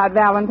forgot about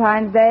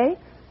Valentine's Day,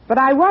 but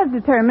I was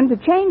determined to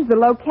change the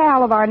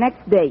locale of our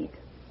next date.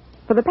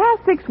 For the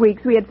past 6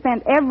 weeks, we had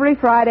spent every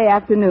Friday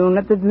afternoon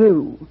at the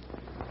zoo.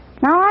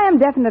 Now, I am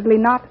definitely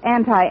not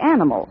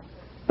anti-animal,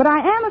 but I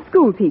am a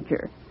school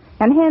teacher,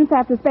 and hence,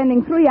 after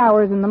spending 3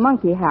 hours in the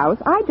monkey house,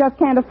 I just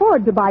can't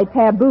afford to buy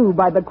Taboo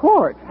by the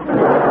quart.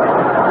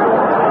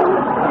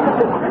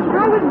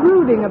 I was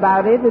brooding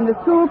about it in the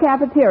school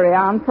cafeteria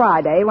on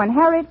Friday when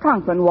Harriet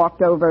Conklin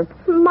walked over.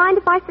 Mind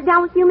if I sit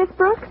down with you, Miss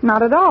Brooks?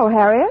 Not at all,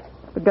 Harriet.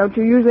 But don't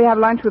you usually have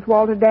lunch with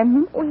Walter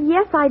Denton? Well,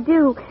 yes, I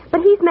do.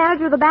 But he's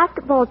manager of the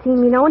basketball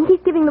team, you know, and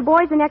he's giving the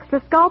boys an extra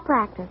skull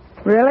practice.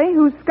 Really?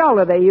 Whose skull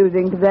are they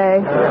using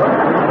today?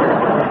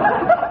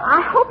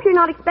 I hope you're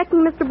not expecting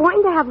Mr.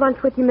 Boynton to have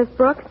lunch with you, Miss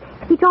Brooks.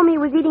 He told me he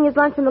was eating his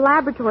lunch in the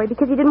laboratory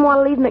because he didn't want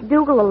to leave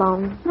McDougal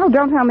alone. Oh,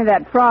 don't tell me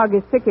that frog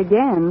is sick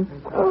again.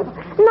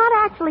 Not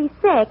actually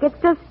sick. It's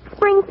just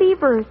spring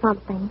fever or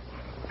something.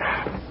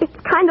 It's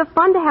kind of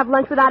fun to have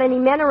lunch without any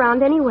men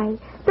around anyway.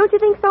 Don't you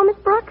think so, Miss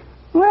Brooks?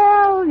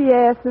 Well,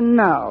 yes and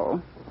no.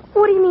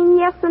 What do you mean,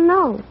 yes and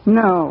no?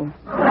 No.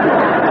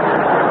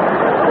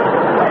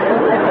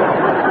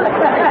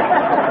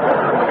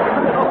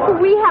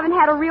 We haven't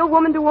had a real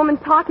woman-to-woman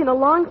talk in a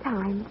long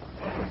time.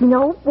 You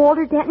know,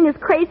 Walter Denton is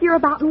crazier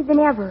about me than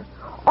ever.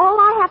 All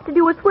I have to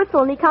do is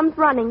whistle and he comes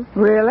running.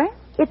 Really?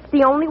 It's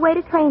the only way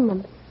to train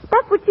them.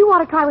 That's what you ought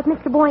to try with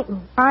Mr.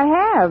 Boynton. I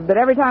have, but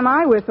every time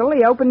I whistle,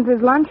 he opens his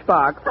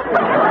lunchbox.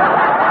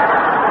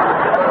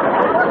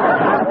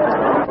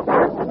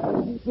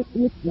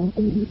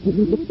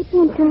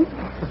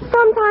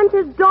 Sometimes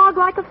his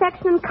dog-like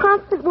affection and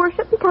constant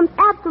worship becomes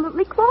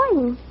absolutely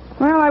cloying.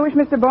 Well, I wish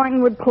Mr.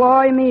 Boynton would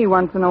cloy me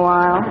once in a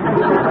while.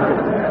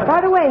 By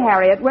the way,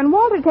 Harriet, when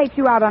Walter takes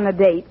you out on a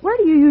date, where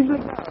do you usually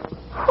go?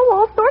 Oh,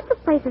 all sorts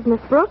of places,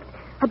 Miss Brooks.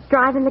 A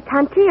drive in the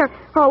country or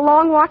a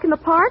long walk in the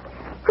park.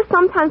 Or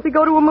sometimes we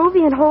go to a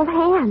movie and hold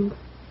hands.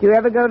 Do you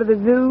ever go to the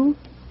zoo?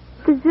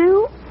 The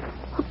zoo?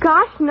 Oh,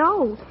 gosh,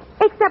 no.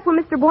 Except when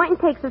Mr. Boynton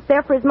takes us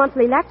there for his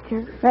monthly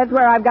lecture. That's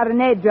where I've got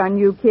an edge on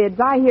you kids.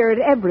 I hear it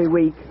every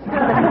week.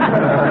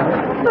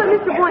 But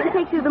Mr. Boynton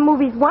takes you to the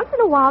movies once in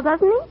a while,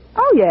 doesn't he?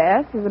 Oh,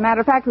 yes. As a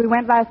matter of fact, we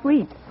went last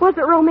week. Was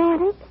it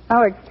romantic?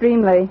 Oh,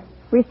 extremely.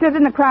 We stood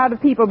in a crowd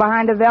of people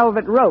behind a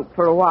velvet rope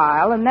for a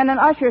while, and then an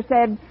usher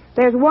said,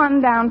 "There's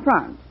one down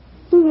front."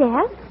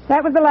 Yes?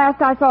 That was the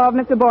last I saw of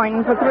Mr.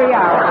 Boynton for 3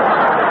 hours.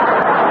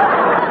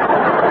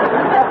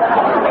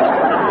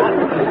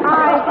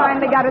 I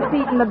finally got a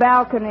seat in the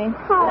balcony.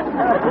 Oh,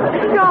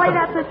 golly,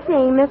 that's a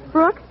shame, Miss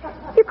Brooks.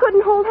 You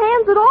couldn't hold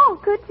hands at all,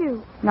 could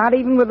you? Not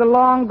even with the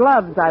long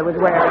gloves I was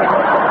wearing.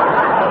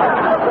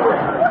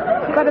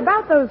 But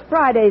about those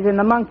Fridays in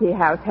the monkey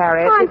house,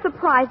 Harriet... I'm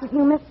surprised at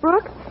you, Miss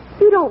Brooks.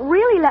 You don't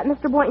really let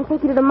Mr. Boynton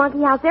take you to the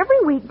monkey house every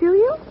week, do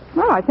you?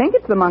 Well, I think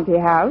it's the monkey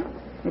house.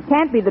 It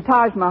can't be the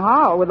Taj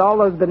Mahal with all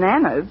those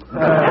bananas.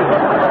 Well,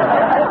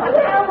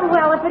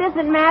 if it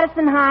isn't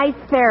Madison High's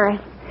Ferris.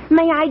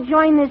 May I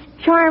join this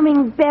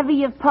charming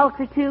bevy of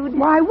pulchritude?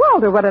 Why,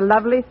 Walter, what a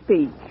lovely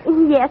speech.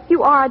 Yes,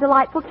 you are a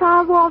delightful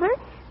child, Walter.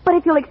 But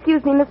if you'll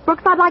excuse me, Miss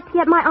Brooks, I'd like to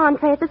get my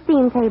entree at the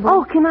steam table.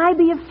 Oh, can I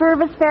be of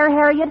service, fair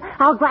Harriet?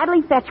 I'll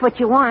gladly fetch what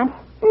you want.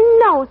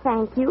 No,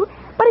 thank you.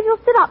 But if you'll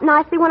sit up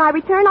nicely when I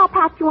return, I'll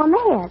pat you on the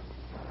head.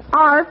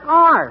 Arf,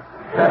 arf.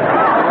 Can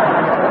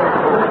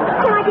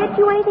I get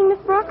you anything, Miss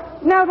Brooks?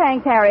 No,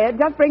 thanks, Harriet.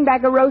 Just bring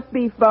back a roast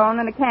beef bone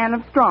and a can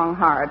of Strong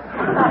Heart.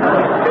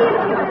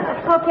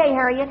 Okay,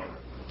 Harriet.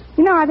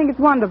 You know, I think it's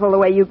wonderful the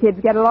way you kids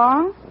get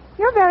along.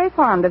 You're very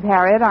fond of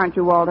Harriet, aren't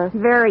you, Walter?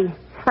 Very.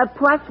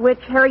 Plus which,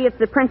 Harriet's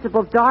the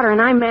principal's daughter,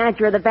 and I'm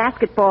manager of the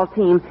basketball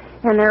team.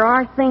 And there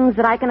are things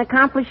that I can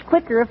accomplish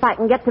quicker if I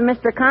can get to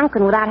Mr.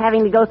 Conklin without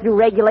having to go through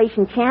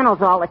regulation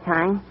channels all the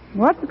time.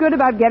 What's good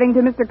about getting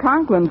to Mr.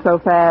 Conklin so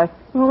fast?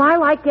 Well, I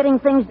like getting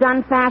things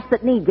done fast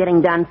that need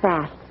getting done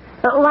fast.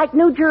 Like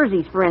New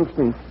Jersey's, for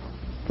instance.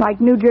 Like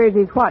New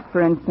Jersey's what,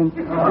 for instance?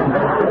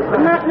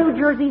 Not New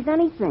Jersey's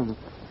anything.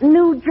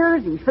 New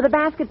Jersey's for the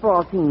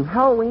basketball team.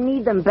 Oh, we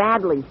need them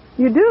badly.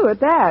 You do,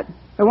 at that.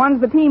 The ones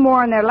the team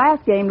wore in their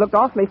last game looked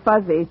awfully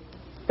fuzzy.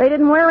 They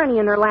didn't wear any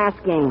in their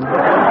last game. But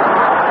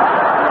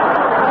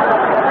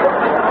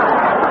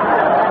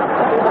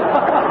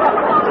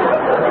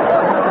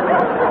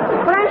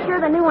I'm sure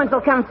the new ones will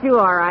come through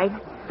all right.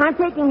 I'm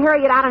taking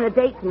Harriet out on a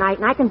date tonight,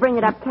 and I can bring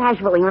it up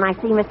casually when I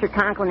see Mr.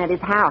 Conklin at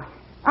his house.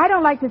 I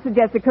don't like to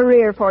suggest a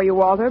career for you,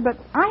 Walter, but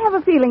I have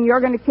a feeling you're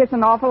going to kiss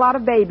an awful lot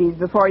of babies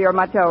before you're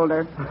much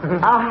older. Oh,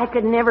 I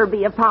could never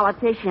be a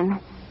politician.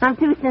 I'm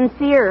too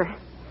sincere.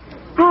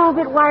 Oh,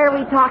 but why are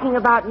we talking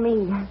about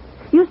me?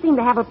 You seem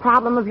to have a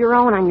problem of your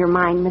own on your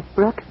mind, Miss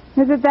Brooks.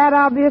 Is it that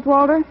obvious,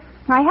 Walter?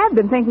 I have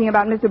been thinking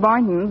about Mr.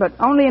 Boynton, but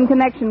only in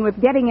connection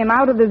with getting him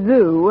out of the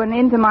zoo and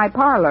into my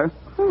parlor.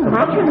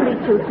 That shouldn't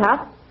be too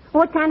tough.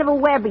 What kind of a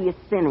web are you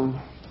spinning?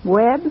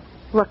 Web?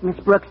 Look, Miss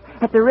Brooks,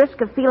 at the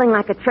risk of feeling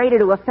like a traitor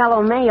to a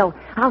fellow male,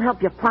 I'll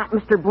help you plot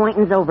Mr.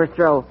 Boynton's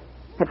overthrow.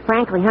 But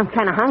frankly, I'm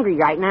kind of hungry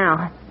right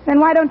now. Then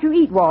why don't you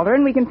eat, Walter,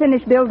 and we can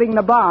finish building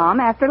the bomb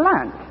after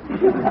lunch?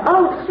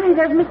 Oh, say,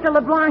 there's Mr.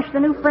 LeBlanche, the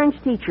new French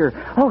teacher.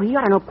 Oh, he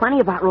ought to know plenty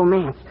about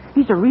romance.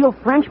 He's a real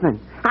Frenchman.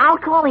 I'll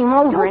call him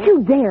over. Don't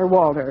you dare,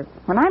 Walter.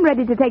 When I'm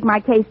ready to take my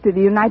case to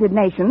the United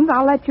Nations,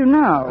 I'll let you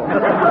know.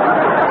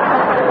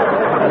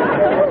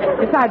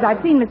 Besides,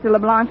 I've seen Mr.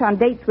 LeBlanche on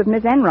dates with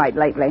Miss Enright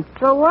lately.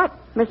 So what?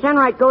 Miss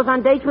Enright goes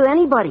on dates with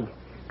anybody.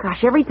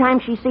 Gosh, every time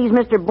she sees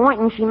Mr.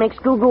 Boynton, she makes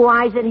goo-goo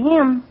eyes at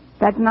him.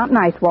 That's not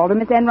nice, Walter.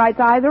 Miss Enright's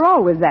eyes are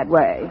always that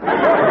way.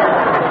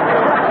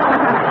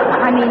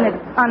 I mean,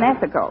 it's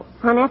unethical.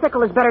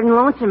 Unethical is better than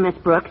lonesome, Miss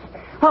Brooks.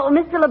 Oh,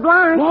 Mr.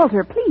 LeBlanc.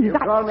 Walter, please. You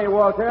call me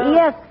Walter?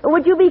 Yes.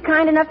 Would you be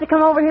kind enough to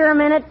come over here a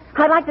minute?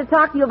 I'd like to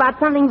talk to you about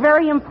something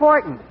very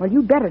important. Well,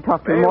 you better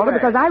talk to him, Walter,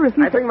 because I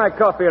refuse I bring my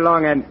coffee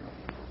along and...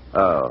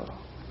 Oh.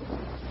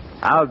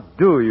 How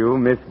do you,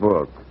 Miss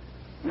Brooks?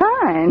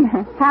 Fine.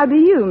 How do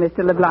you,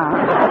 Mr.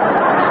 LeBlanc?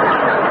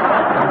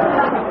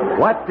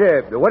 What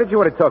did you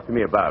want to talk to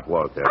me about,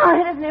 Walter? Oh,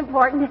 it isn't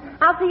important.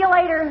 I'll see you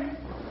later.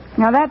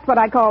 Now, that's what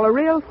I call a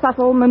real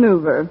subtle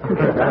maneuver.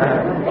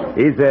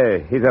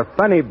 He's a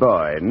funny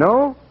boy,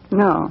 no?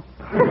 No.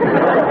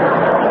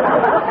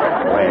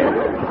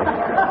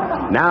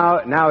 Well,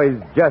 now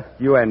it's just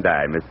you and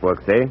I, Miss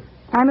Brooks, eh?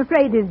 I'm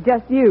afraid it's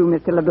just you,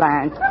 Mr.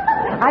 LeBlanc.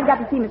 I've got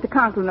to see Mr.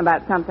 Conklin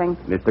about something.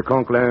 Mr.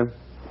 Conklin?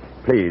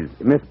 Please,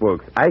 Miss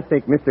Brooks, I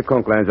think Mr.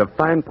 Conklin is a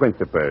fine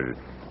principal.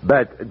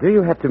 But do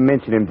you have to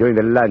mention him during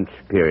the lunch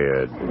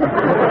period?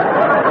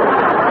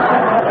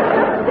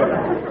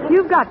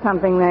 You've got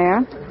something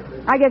there.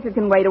 I guess it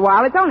can wait a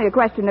while. It's only a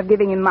question of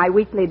giving him my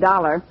weekly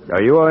 $1.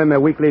 Oh, you owe him a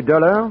weekly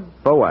 $1?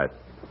 For what?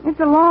 It's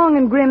a long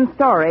and grim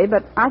story,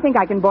 but I think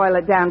I can boil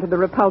it down to the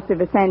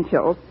repulsive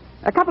essentials.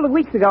 A couple of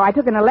weeks ago, I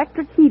took an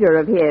electric heater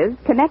of his,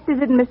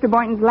 connected it in Mr.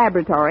 Boynton's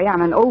laboratory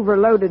on an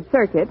overloaded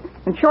circuit,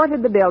 and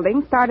shorted the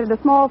building, started a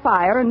small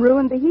fire, and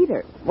ruined the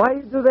heater. Why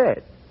you do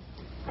that?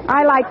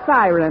 I like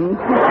sirens.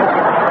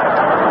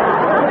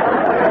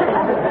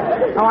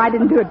 Oh, I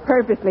didn't do it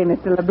purposely,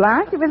 Mr.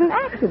 LeBlanc. It was an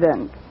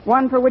accident.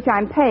 One for which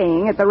I'm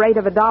paying at the rate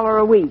of $1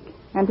 a week.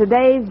 And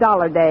today's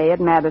dollar day at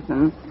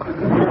Madison.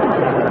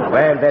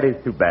 Well, that is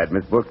too bad,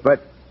 Miss Brooks,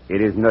 but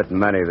it is not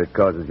money that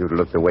causes you to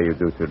look the way you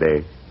do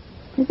today.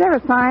 Is there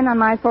a sign on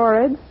my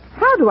forehead?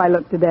 How do I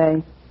look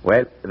today?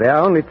 Well, there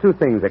are only two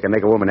things that can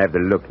make a woman have the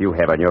look you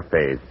have on your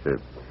face.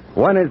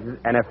 One is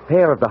an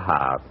affair of the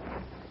heart.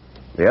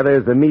 The other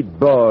is the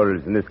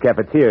meatballs in this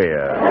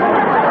cafeteria.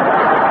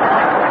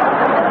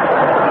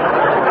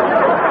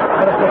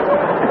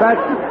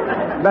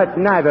 But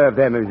neither of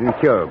them is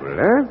incurable,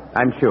 eh?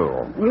 I'm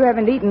sure. You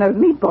haven't eaten those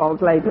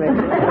meatballs lately.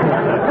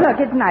 Look,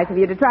 it's nice of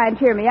you to try and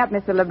cheer me up,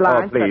 Mr.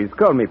 LeBlanc. Oh, please,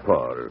 call me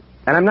Paul.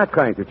 And I'm not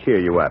trying to cheer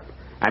you up.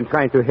 I'm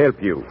trying to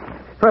help you.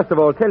 First of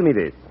all, tell me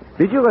this.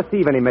 Did you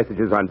receive any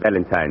messages on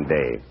Valentine's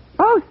Day?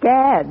 Oh,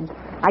 scads.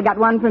 I got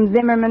one from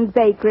Zimmerman's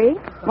Bakery,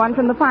 one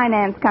from the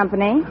finance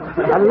company,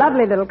 a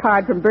lovely little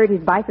card from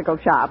Bertie's bicycle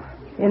shop,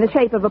 in the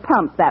shape of a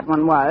pump, that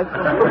one was,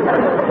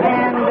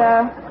 and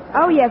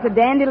Oh, yes, a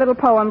dandy little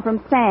poem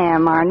from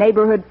Sam, our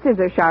neighborhood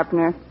scissor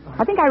sharpener.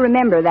 I think I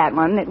remember that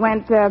one. It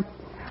went,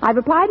 I've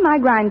applied my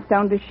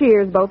grindstone to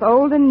shears both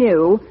old and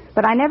new,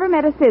 but I never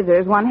met a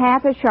scissors one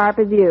half as sharp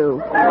as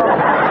you.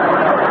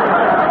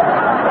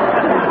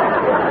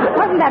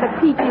 Wasn't that a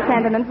peachy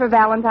sentiment for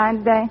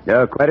Valentine's Day?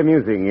 Oh, quite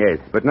amusing, yes,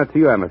 but not to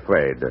you, I'm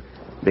afraid.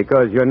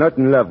 Because you're not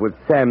in love with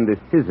Sam the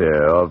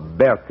scissor or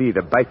Bertie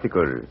the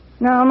bicycle.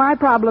 No, my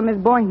problem is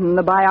Boynton,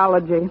 the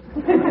biology.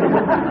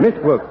 Miss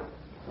Brooks,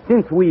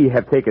 since we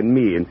have taken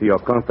me into your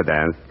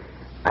confidence,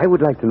 I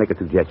would like to make a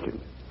suggestion.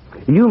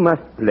 You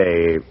must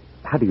play,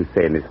 how do you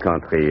say in this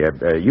country?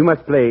 You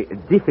must play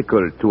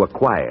difficult to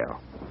acquire.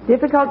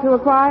 Difficult to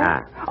acquire?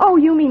 Ah. Oh,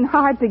 you mean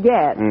hard to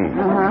get.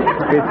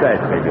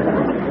 Precisely.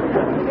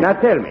 Now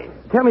tell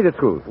me the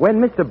truth.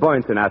 When Mr.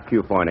 Boynton asks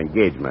you for an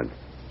engagement,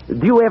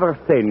 do you ever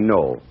say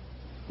no?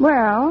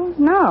 Well,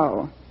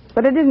 no.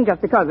 But it isn't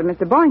just because of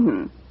Mr.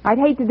 Boynton. I'd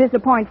hate to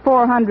disappoint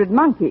 400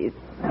 monkeys.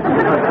 That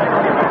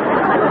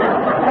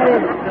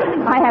is,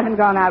 I haven't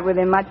gone out with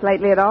him much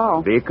lately at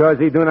all. Because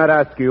he do not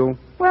ask you?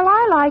 Well,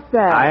 I like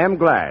that. I am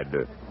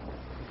glad.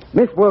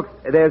 Miss Brooks,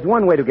 there's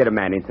one way to get a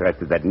man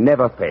interested that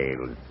never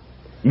fails.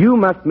 You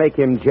must make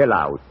him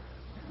jealous.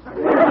 I've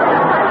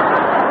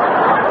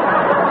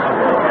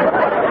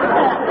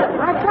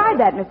tried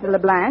that, Mr.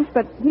 LeBlanche,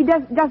 but he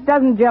just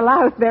doesn't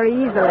jealous very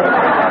easily.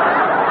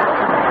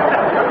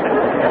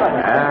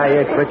 Ah,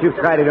 yes, but you've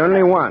tried it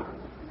only once.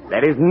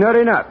 That is not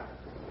enough.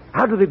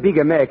 How do the big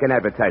American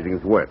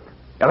advertisings work?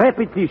 A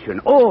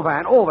repetition, over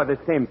and over the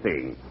same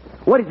thing.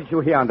 What is it you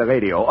hear on the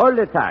radio all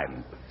the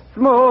time?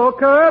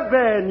 Smoker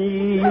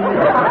Benny. Again.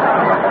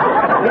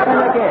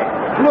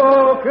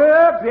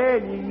 Smoker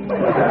Benny.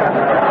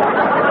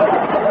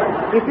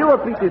 If you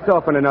repeat this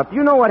often enough,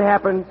 you know what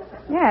happens?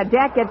 Yeah,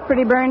 Jack gets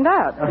pretty burned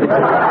up. No,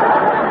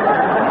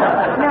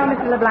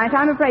 Mr. LeBlanche,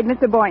 I'm afraid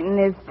Mr. Boynton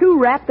is too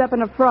wrapped up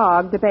in a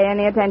frog to pay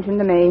any attention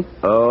to me.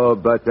 Oh,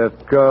 but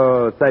of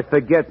course, I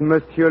forget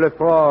Monsieur le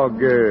Frog.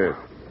 You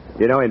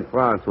know, in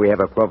France, we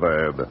have a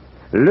proverb.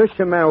 Le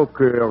chemin au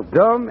cœur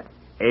d'homme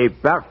est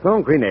par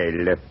son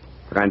grenelle.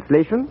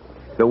 Translation?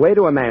 The way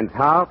to a man's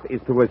heart is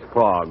through his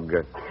frog.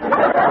 Well,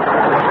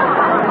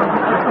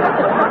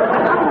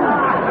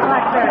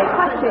 that's very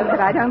touching, but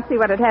I don't see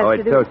what it has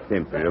to do. Oh, it's so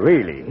simple,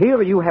 really.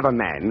 Here you have a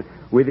man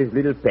with his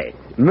little pet,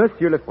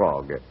 Monsieur le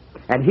Frog.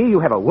 And here you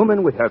have a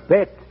woman with her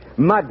pet,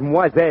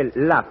 Mademoiselle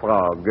la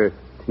Frog.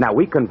 Now,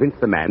 we convince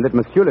the man that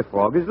Monsieur le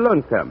Frog is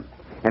lonesome.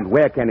 And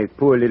where can his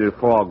poor little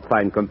frog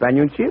find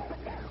companionship?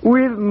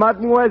 With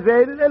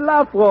Mademoiselle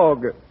la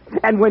Frog.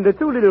 And when the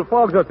two little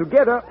frogs are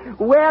together,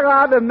 where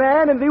are the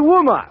man and the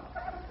woman?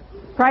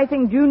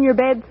 Pricing junior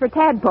beds for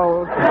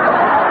tadpoles.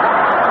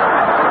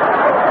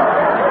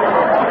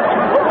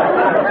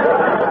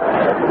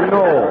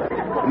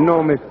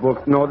 No, Miss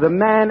Brooks, no. The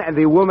man and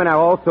the woman are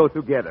also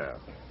together.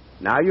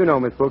 Now you know,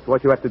 Miss Brooks,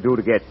 what you have to do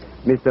to get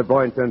Mr.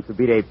 Boynton to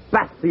be a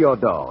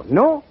passiodor,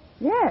 no?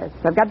 Yes,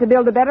 I've got to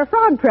build a better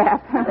frog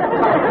trap.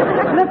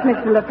 Look,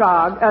 Mr.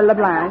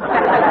 LeBlanche.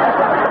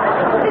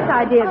 This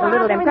idea is a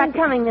little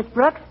impractical. Coming, Miss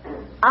Brooks.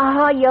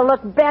 Oh, you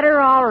look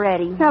better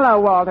already. Hello,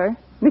 Walter.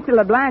 Mr.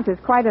 LeBlanche is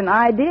quite an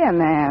idea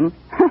man.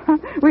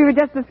 We were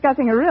just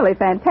discussing a really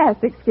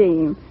fantastic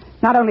scheme.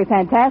 Not only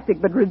fantastic,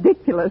 but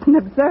ridiculous and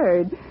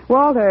absurd.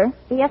 Walter.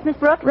 Yes, Miss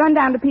Brooks? Run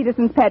down to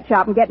Peterson's pet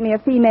shop and get me a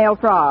female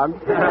frog.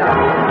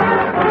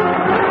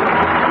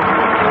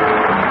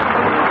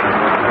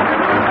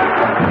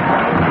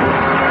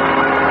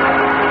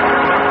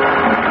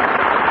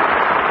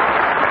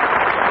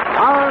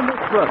 Our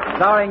Miss Brooks,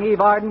 starring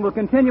Eve Arden, will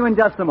continue in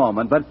just a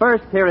moment. But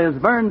first, here is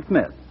Vern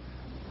Smith.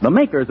 The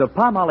makers of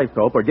Palmolive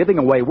soap are giving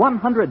away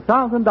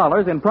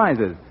 $100,000 in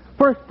prizes.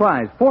 First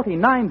prize,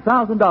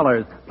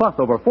 $49,000, plus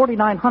over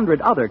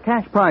 4,900 other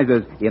cash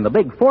prizes in the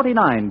Big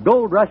 49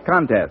 Gold Rush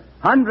Contest.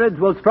 Hundreds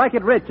will strike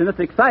it rich in this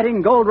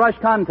exciting Gold Rush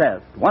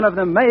Contest. One of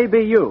them may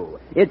be you.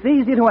 It's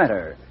easy to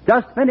enter.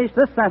 Just finish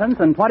this sentence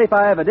and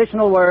 25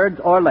 additional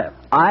words or less.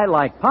 I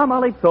like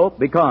Palmolive soap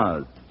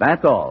because.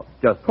 That's all.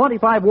 Just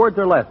 25 words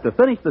or less to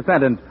finish the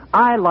sentence,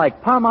 I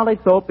like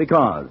Palmolive soap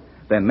because.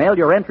 Then mail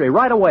your entry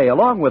right away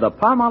along with a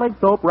Palmolive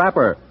soap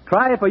wrapper.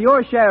 Try for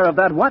your share of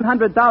that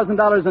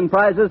 $100,000 in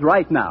prizes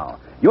right now.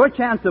 Your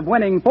chance of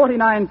winning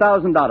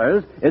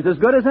 $49,000 is as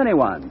good as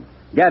anyone.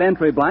 Get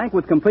entry blank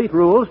with complete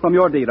rules from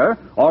your dealer,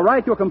 or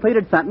write your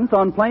completed sentence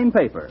on plain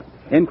paper.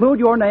 Include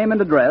your name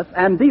and address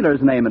and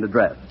dealer's name and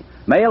address.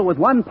 Mail with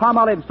one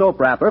Palmolive soap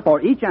wrapper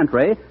for each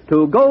entry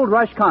to Gold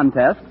Rush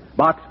Contest,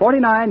 Box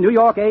 49, New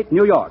York 8,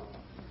 New York.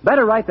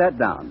 Better write that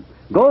down.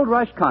 Gold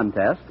Rush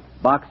Contest,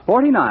 Box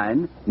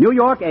 49, New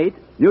York 8,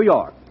 New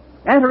York.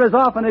 Enter as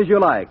often as you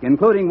like,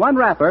 including one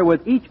wrapper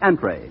with each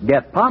entry.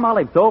 Get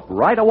Palmolive soap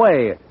right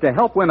away to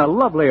help win a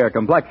lovelier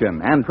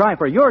complexion and try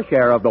for your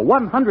share of the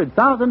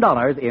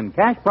 $100,000 in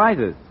cash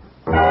prizes.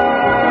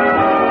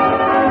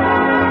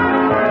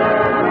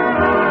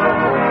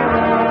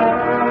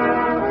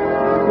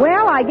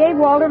 Well, I gave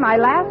Walter my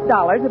last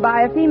dollar to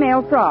buy a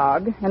female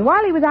frog, and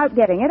while he was out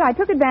getting it, I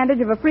took advantage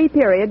of a free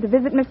period to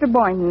visit Mr.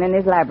 Boynton in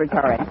his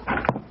laboratory.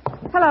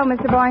 Hello,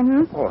 Mr.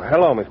 Boynton. Oh,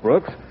 hello, Miss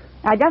Brooks.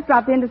 I just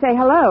dropped in to say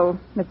hello,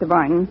 Mr.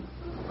 Boynton.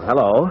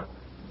 Hello.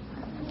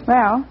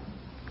 Well,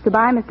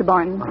 goodbye, Mr.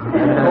 Boynton.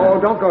 Oh,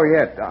 don't go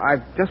yet.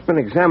 I've just been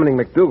examining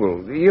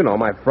McDougal. You know,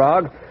 my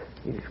frog.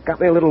 He's got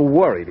me a little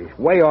worried. He's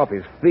way off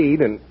his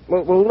feed, and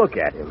we'll look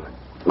at him.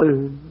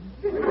 Don't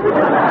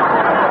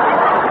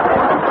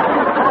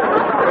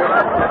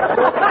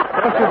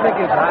you think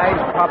his eyes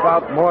pop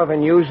out more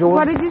than usual?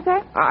 What did you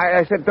say?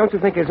 I said, don't you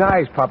think his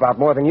eyes pop out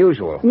more than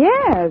usual?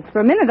 Yes. For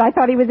a minute, I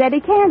thought he was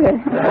Eddie Cantor.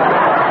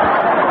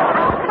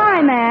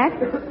 Hi, Mac.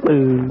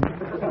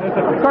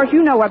 Of course,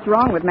 you know what's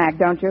wrong with Mac,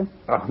 don't you?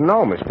 Oh,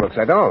 no, Miss Brooks,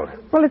 I don't.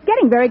 Well, it's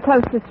getting very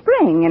close to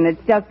spring, and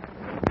it's just...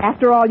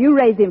 After all, you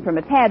raised him from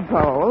a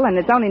tadpole, and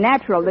it's only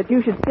natural that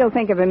you should still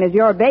think of him as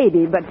your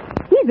baby, but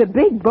he's a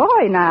big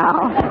boy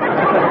now.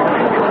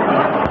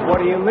 What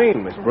do you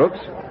mean, Miss Brooks?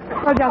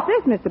 Well, just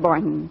this, Mr.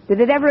 Boynton.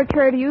 Did it ever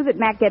occur to you that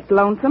Mac gets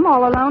lonesome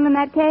all alone in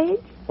that cage?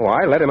 Oh,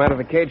 I let him out of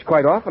the cage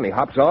quite often. He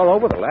hops all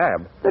over the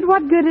lab. But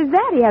what good is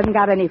that? He hasn't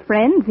got any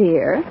friends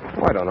here.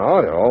 Oh, I don't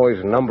know. There are always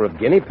a number of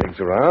guinea pigs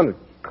around.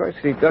 Of course,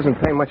 he doesn't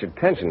pay much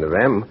attention to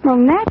them. Well,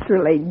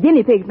 naturally,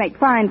 guinea pigs make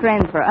fine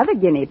friends for other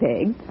guinea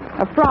pigs.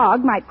 A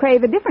frog might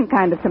crave a different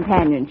kind of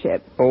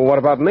companionship. Well, what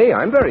about me?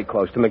 I'm very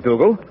close to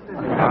McDougal.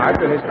 I've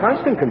been his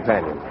constant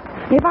companion.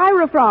 If I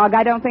were a frog,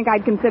 I don't think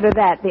I'd consider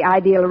that the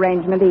ideal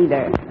arrangement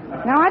either.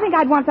 No, I think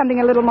I'd want something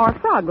a little more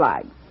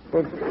frog-like.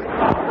 Well,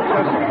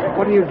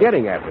 what are you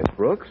getting at, Miss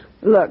Brooks?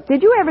 Look,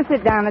 did you ever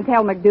sit down and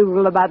tell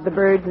McDougal about the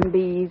birds and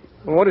bees?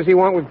 Well, what does he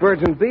want with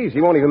birds and bees? He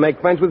won't even make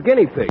friends with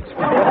guinea pigs.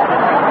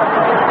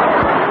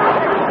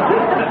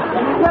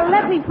 Well,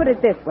 let me put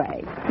it this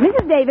way.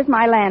 Mrs. Davis,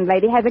 my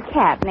landlady, has a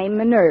cat named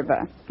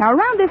Minerva. Now,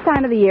 around this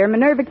time of the year,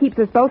 Minerva keeps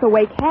us both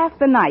awake half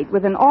the night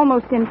with an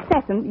almost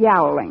incessant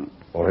yowling.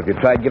 Well, have you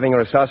tried giving her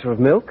a saucer of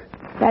milk?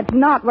 That's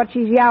not what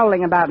she's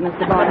yowling about,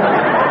 Mr.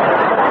 Boynton.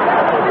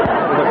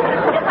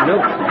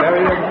 Milk's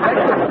very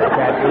effective with a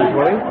cat,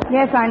 usually.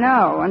 Yes, I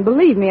know. And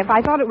believe me, if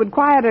I thought it would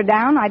quiet her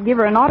down, I'd give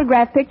her an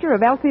autographed picture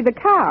of Elsie the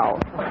cow.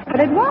 But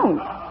it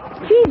won't.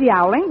 She's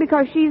yowling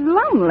because she's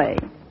lonely.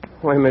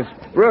 Why, Miss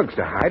Brooks,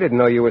 I didn't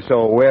know you were so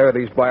aware of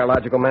these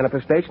biological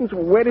manifestations.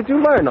 Where did you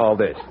learn all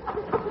this?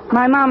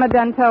 My mama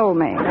done told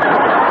me.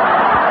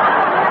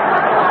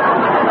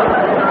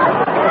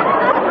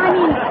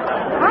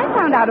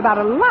 Out about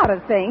a lot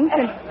of things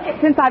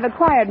since I've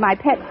acquired my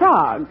pet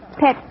frog.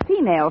 Pet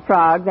female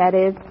frog, that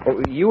is.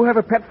 Oh, you have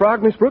a pet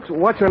frog, Miss Brooks?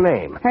 What's her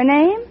name? Her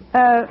name?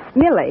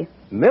 Millie.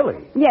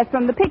 Millie? Yes,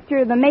 from the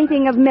picture, The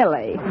Mating of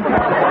Millie. Oh,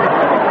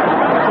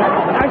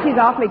 she's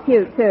awfully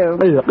cute, too.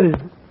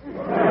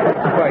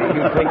 Why,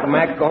 you think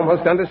Mac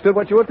almost understood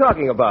what you were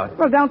talking about?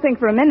 Well, don't think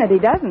for a minute he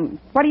doesn't.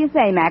 What do you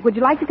say, Mac? Would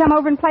you like to come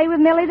over and play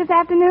with Millie this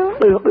afternoon?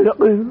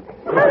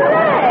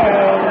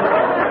 Hooray!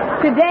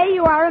 Today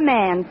you are a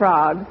man,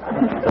 Frog.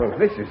 Oh,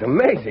 this is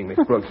amazing, Miss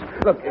Brooks.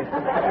 Look, if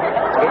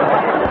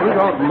you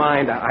don't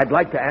mind, I'd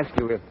like to ask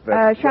you if...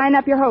 shine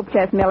up your hope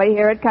chest, Millie.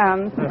 Here it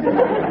comes.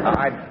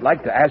 I'd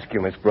like to ask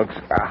you, Miss Brooks,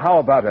 how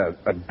about a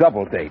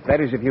double date? That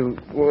is, if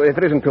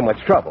it isn't too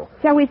much trouble.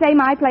 Shall we say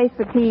my place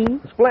for tea?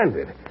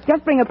 Splendid.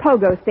 Just bring a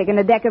pogo stick and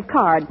a deck of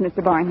cards,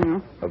 Mr.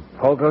 Boynton. A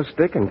pogo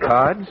stick and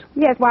cards?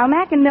 Yes, while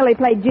Mac and Millie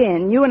play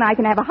gin, you and I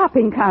can have a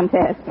hopping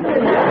contest.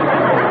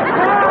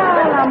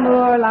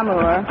 L'amour,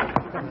 l'amour.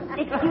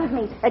 Excuse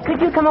me.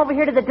 Could you come over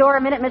here to the door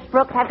a minute, Miss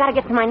Brooks? I've got to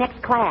get to my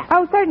next class.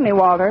 Oh, certainly,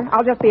 Walter.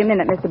 I'll just be a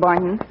minute, Mr.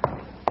 Boynton.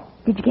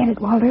 Did you get it,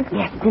 Walter?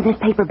 Yes, it's in this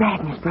paper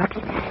bag, Miss Brooks.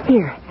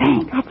 Here.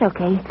 Thanks. That's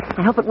okay.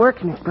 I hope it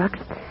works, Miss Brooks.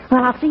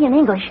 Well, I'll see you in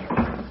English.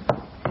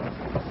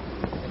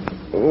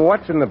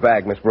 What's in the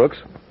bag, Miss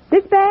Brooks?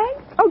 This bag?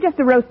 Oh, just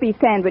a roast beef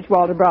sandwich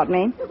Walter brought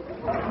me.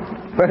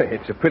 Well,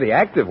 it's a pretty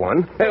active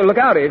one. Look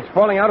out, it's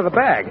falling out of the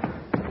bag.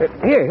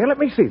 Here, let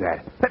me see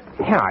that.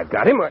 Yeah, I've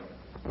got him.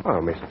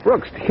 Oh, Miss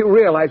Brooks, do you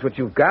realize what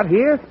you've got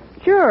here?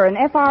 Sure, an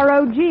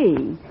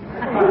F-R-O-G.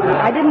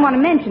 I didn't want to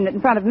mention it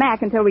in front of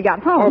Mac until we got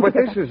home. Oh, but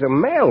this is a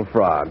male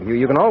frog.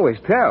 You can always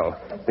tell.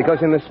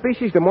 Because in the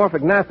species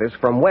Dimorphognathus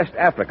from West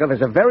Africa,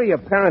 there's a very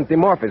apparent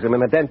dimorphism in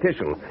the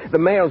dentition. The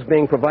male's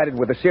being provided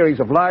with a series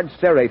of large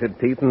serrated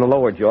teeth in the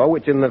lower jaw,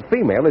 which in the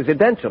female is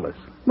edentulous.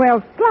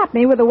 Well, slap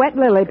me with a wet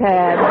lily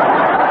pad.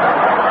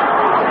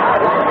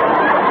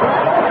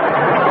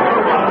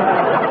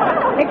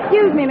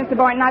 Excuse me, Mr.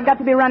 Boynton. I've got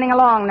to be running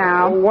along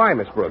now. Oh, why,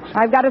 Miss Brooks?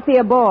 I've got to see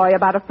a boy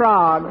about a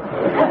frog.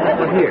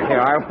 Here,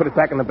 I'll put it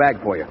back in the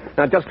bag for you.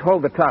 Now, just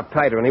hold the top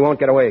tighter and he won't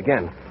get away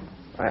again.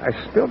 I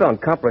still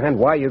don't comprehend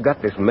why you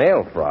got this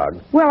male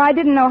frog. Well, I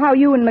didn't know how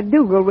you and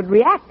McDougal would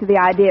react to the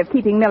idea of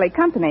keeping Millie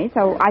company,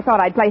 so I thought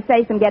I'd play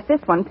safe and get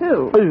this one,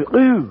 too.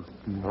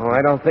 Oh,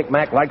 I don't think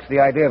Mac likes the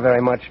idea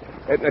very much.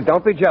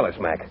 Don't be jealous,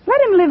 Mac.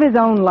 Let him live his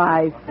own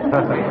life.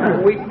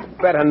 We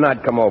better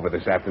not come over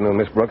this afternoon,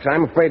 Miss Brooks.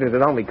 I'm afraid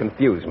it'd only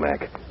confuse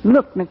Mac.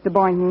 Look, Mr.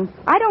 Boynton,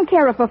 I don't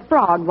care if a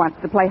frog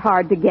wants to play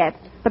hard to get,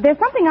 but there's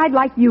something I'd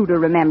like you to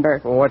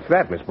remember. Well, what's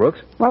that, Miss Brooks?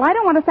 Well, I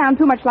don't want to sound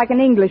too much like an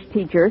English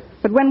teacher,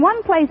 but when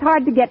one plays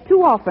hard to get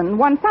too often,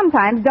 one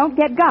sometimes don't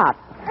get got.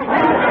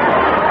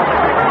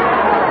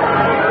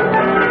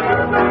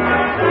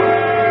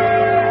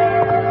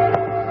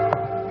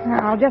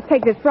 I'll just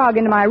take this frog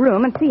into my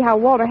room and see how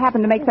Walter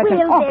happened to make such an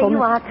Well, awful... there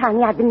you are,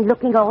 Connie. I've been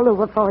looking all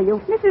over for you.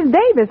 Mrs.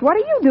 Davis, what are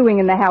you doing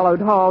in the hallowed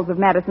halls of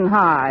Madison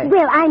High?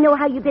 Well, I know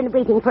how you've been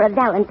waiting for a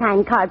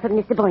Valentine card from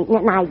Mr. Boynton,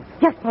 and I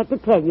just had to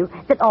tell you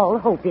that all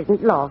hope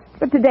isn't lost.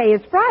 But today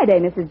is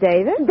Friday, Mrs.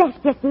 Davis. That's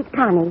just it,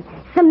 Connie.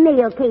 Some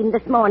mail came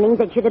this morning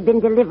that should have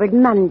been delivered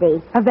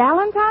Monday. A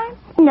Valentine?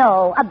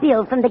 No, a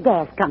bill from the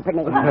gas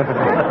company.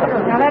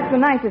 Now, that's the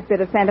nicest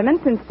bit of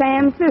sentiment since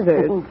Sam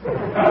Scissors.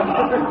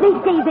 They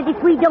say that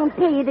if we don't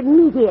pay it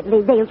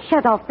immediately, they'll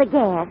shut off the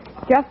gas.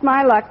 Just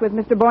my luck with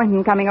Mr.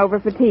 Boynton coming over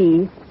for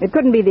tea. It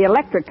couldn't be the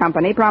electric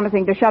company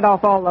promising to shut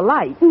off all the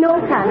lights.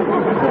 No, Connie.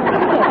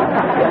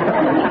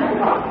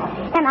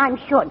 And I'm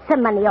short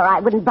some money or I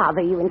wouldn't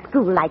bother you in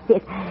school like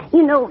this.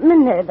 You know,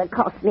 Minerva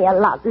cost me a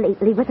lot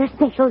lately with her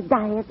special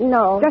diet,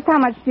 Just how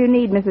much do you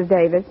need, Mrs.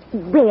 Davis?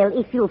 Well,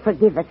 if you'll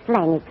forgive a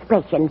slang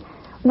expression,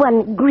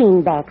 one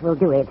greenback will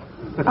do it.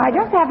 I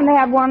just happen to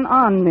have one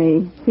on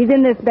me. He's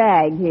in this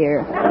bag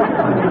here.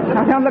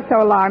 Now, don't look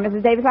so alarmed,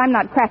 Mrs. Davis. I'm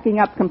not cracking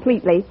up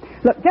completely.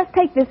 Look, just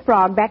take this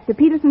frog back to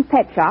Peterson's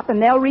pet shop,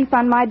 and they'll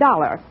refund my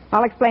 $1.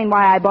 I'll explain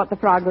why I bought the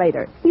frog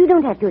later. You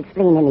don't have to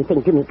explain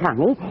anything to me,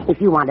 Connie. If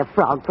you want a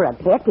frog for a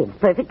pet, it's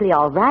perfectly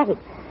all right.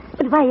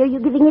 But why are you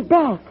giving it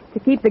back? To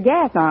keep the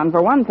gas on,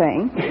 for one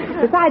thing.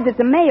 Besides, it's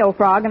a male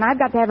frog, and I've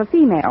got to have a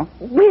female.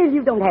 Well,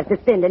 you don't have to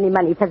spend any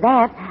money for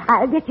that.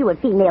 I'll get you a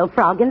female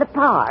frog in the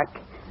park.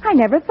 I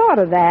never thought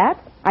of that.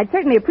 I'd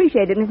certainly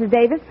appreciate it, Mrs.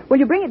 Davis. Will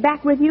you bring it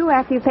back with you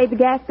after you've paid the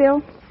gas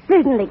bill?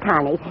 Certainly,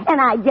 Connie.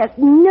 And I just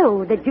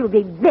know that you'll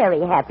be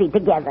very happy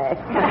together.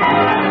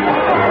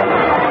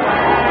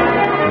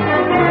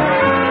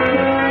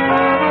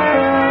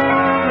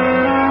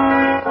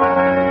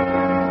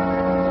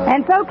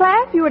 And so,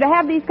 class, you were to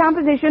have these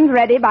compositions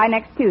ready by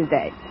next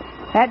Tuesday.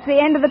 That's the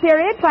end of the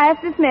period.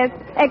 Class dismissed,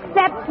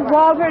 except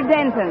Walter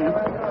Denton.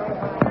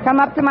 Come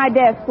up to my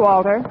desk,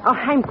 Walter. Oh,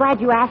 I'm glad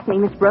you asked me,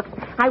 Miss Brooks.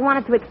 I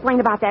wanted to explain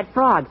about that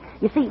frog.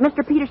 You see,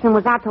 Mr. Peterson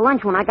was out to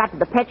lunch when I got to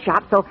the pet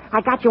shop, so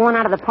I got you one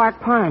out of the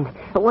park pond.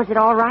 But was it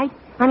all right?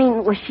 I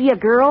mean, was she a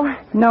girl?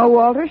 No,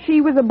 Walter,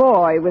 she was a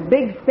boy with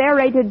big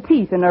serrated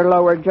teeth in her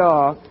lower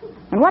jaw.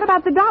 And what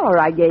about the $1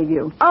 I gave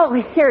you? Oh,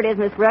 here it is,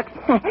 Miss Brooks.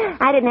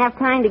 I didn't have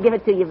time to give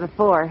it to you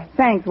before.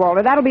 Thanks,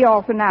 Walter. That'll be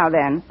all for now,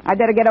 then. I'd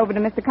better get over to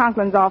Mr.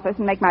 Conklin's office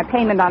and make my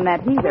payment on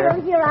that heater.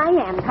 Well, here I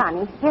am,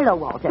 Connie. Hello,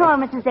 Walter. Hello,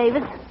 Mrs.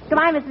 Davis.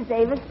 Goodbye, Mrs.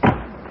 Davis.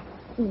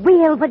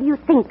 Well, what do you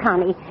think,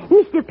 Connie?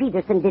 Mr.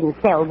 Peterson didn't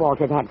sell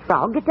Walter that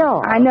frog at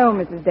all. I know,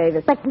 Mrs.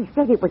 Davis. But he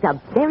said it was a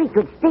very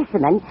good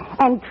specimen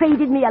and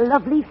traded me a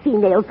lovely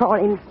female for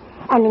him.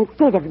 And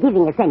instead of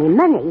giving us any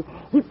money,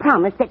 he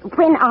promised that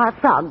when our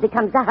frog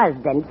becomes a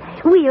husband,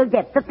 we'll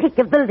get the pick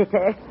of the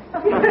litter. I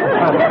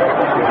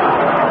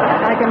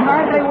can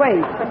hardly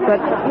wait.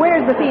 But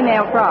where's the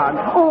female frog?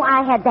 Oh,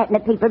 I had that in a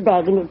paper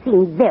bag, and it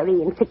seemed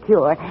very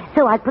insecure.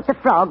 So I put the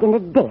frog in a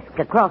desk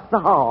across the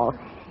hall.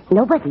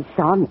 Nobody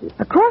saw me.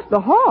 Across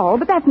the hall?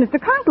 But that's Mr.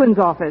 Conklin's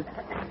office.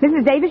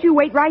 Mrs. Davis, you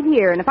wait right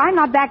here, and if I'm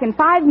not back in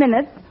 5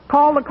 minutes,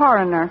 call the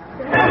coroner.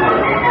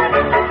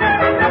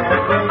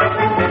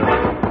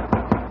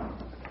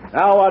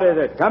 Now, what is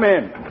it? Come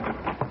in.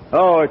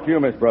 Oh, it's you,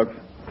 Miss Brooks.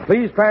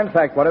 Please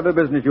transact whatever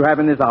business you have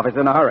in this office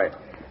in a hurry.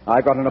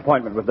 I've got an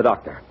appointment with the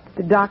doctor.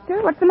 The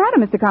doctor? What's the matter,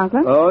 Mr.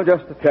 Conklin? Oh,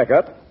 just a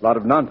checkup. A lot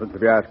of nonsense,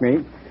 if you ask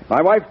me.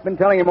 My wife's been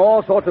telling him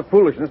all sorts of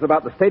foolishness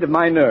about the state of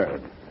my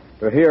nerves.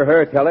 To hear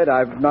her tell it,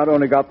 I've not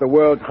only got the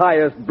world's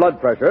highest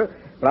blood pressure,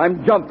 but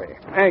I'm jumpy,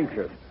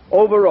 anxious,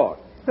 overwrought,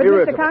 but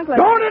irritable. Mr. Conklin...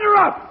 Don't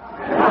interrupt!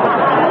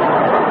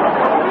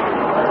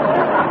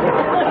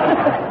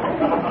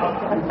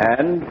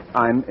 And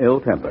I'm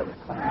ill-tempered.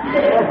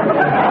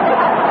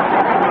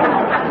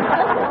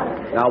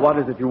 Now, what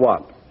is it you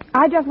want?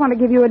 I just want to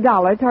give you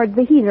 $1 towards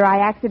the heater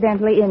I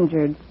accidentally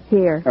injured.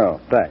 Here.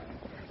 Oh, thanks.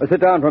 Sit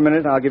down for a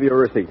minute, and I'll give you a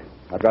receipt.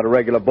 I've got a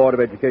regular Board of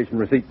Education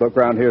receipt book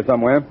around here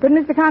somewhere. But,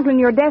 Mr. Conklin,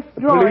 your desk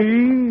drawer...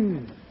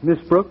 Please, Miss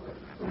Brooks.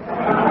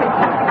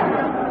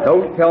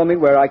 Don't tell me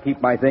where I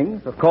keep my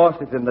things. Of course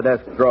it's in the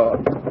desk drawer.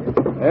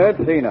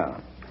 Let's see now.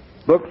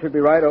 Book should be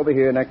right over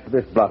here next to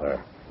this blotter.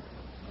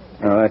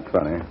 Oh, that's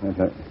funny.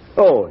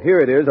 Oh, here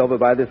it is over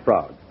by this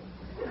frog.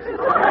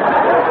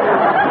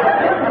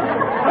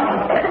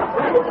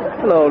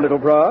 Hello, little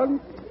frog.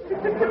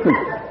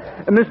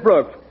 Miss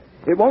Brooks,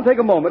 it won't take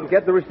a moment to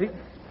get the receipt.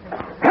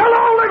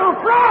 Hello, little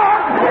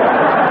frog!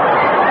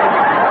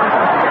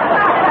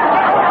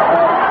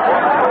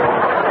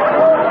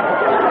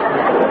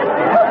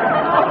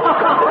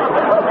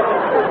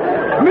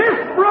 Miss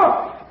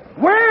Brooks,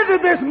 where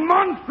did this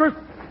monstrous...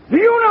 Do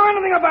you know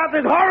anything about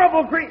this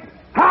horrible creature?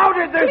 How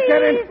did this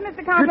get in? Please,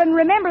 Mr. Conklin,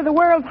 remember the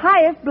world's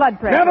highest blood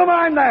pressure. Never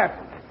mind that.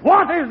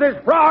 What is this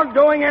frog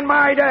doing in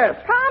my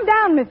desk? Calm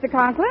down, Mr.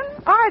 Conklin.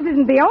 Ours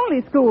isn't the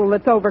only school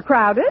that's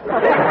overcrowded.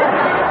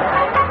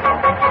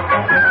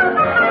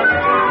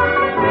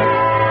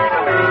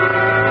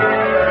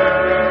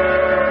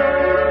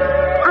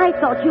 I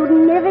thought you'd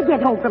never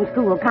get home from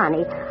school,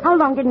 Connie. How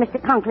long did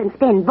Mr. Conklin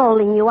spend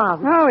bowling you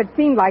out? Oh, it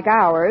seemed like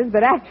hours,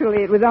 but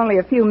actually it was only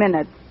a few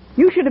minutes.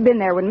 You should have been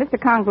there when Mr.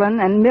 Conklin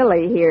and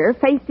Millie here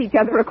faced each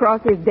other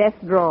across his desk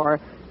drawer.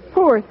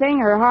 Poor thing,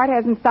 her heart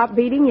hasn't stopped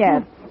beating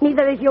yet.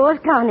 Neither is yours,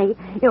 Connie.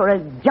 You're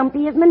as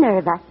jumpy as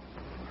Minerva.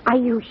 Are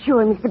you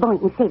sure Mr.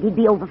 Boynton said he'd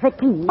be over for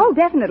tea? Oh,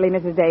 definitely,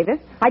 Mrs. Davis.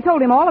 I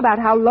told him all about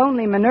how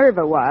lonely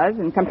Minerva was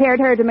and compared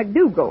her to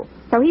McDougal.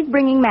 So he's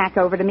bringing Mac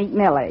over to meet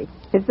Millie.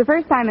 It's the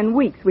first time in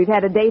weeks we've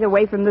had a date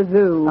away from the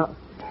zoo. Oh.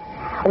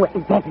 Well,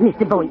 that's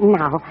Mr. Boynton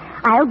now.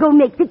 I'll go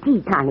make the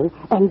tea, Connie,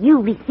 and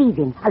you receive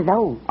him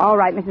alone. All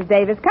right, Mrs.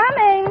 Davis,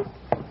 coming.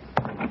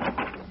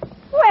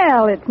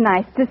 Well, it's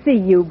nice to see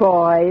you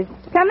boys.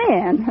 Come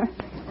in.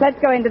 Let's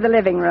go into the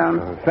living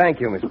room. Thank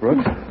you, Miss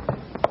Brooks.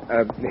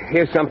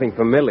 Here's something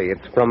for Millie.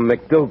 It's from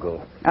McDougal.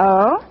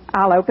 Oh?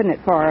 I'll open it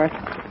for her.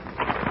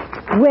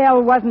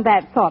 Well, wasn't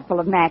that thoughtful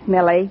of Mac,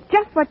 Millie?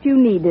 Just what you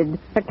needed,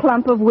 a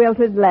clump of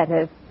wilted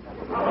lettuce.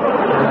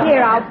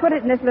 Here, I'll put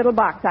it in this little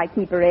box I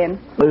keep her in.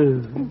 Oh,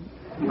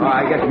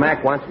 I guess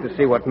Mac wants to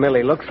see what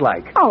Millie looks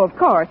like. Oh, of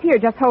course. Here,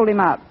 just hold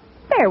him up.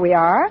 There we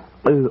are.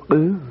 This is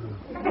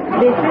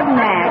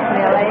Mac,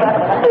 Millie.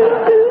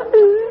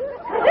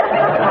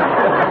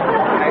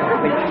 I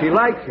think she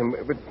likes him.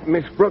 But,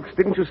 Miss Brooks,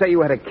 didn't you say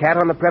you had a cat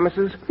on the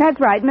premises? That's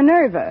right,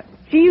 Minerva.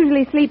 She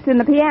usually sleeps in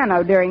the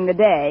piano during the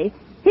day.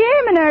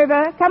 Here,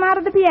 Minerva, come out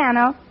of the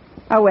piano.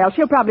 Oh, well,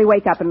 she'll probably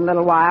wake up in a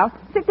little while.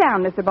 Sit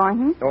down, Mr.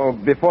 Boynton. Oh,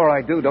 before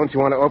I do, don't you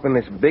want to open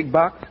this big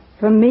box?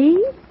 For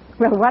me?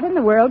 Well, what in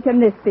the world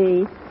can this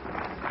be?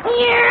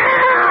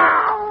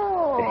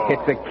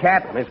 It's a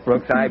cat, Miss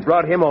Brooks. I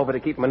brought him over to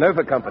keep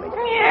Minerva company.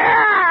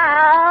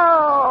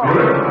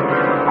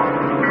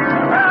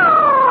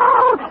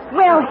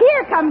 Well,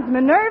 here comes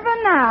Minerva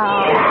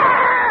now.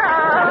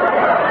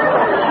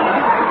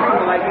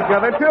 They like each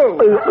other, too.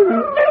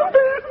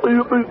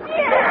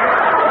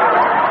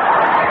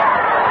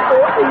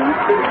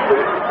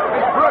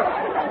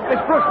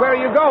 Miss Brooks, where are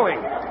you going?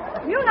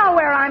 You know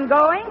where I'm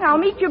going. I'll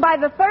meet you by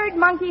the third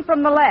monkey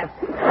from the left.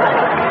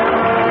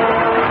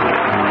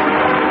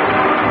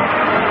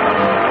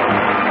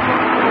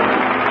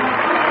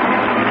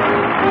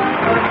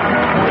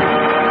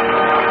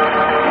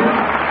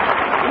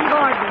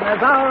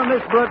 As our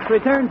Miss Brooks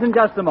returns in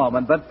just a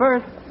moment. But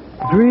first,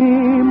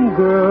 dream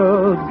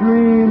girl,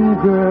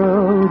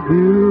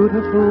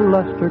 beautiful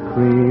luster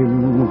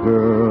cream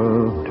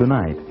girl.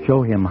 Tonight,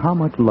 show him how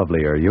much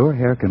lovelier your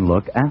hair can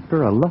look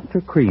after a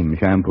Luster Cream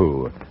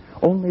shampoo.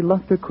 Only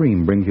Luster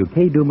Cream brings you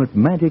Kay Daumit's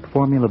magic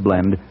formula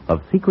blend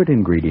of secret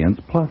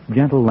ingredients plus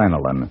gentle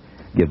lanolin.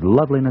 Gives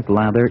loveliness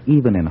lather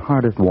even in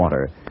hardest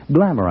water.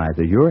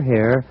 Glamorizes your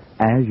hair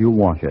as you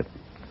wash it.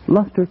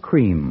 Luster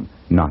Cream.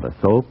 Not a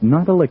soap,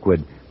 not a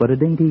liquid, but a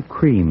dainty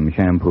cream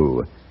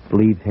shampoo.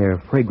 Leaves hair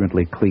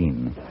fragrantly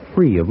clean,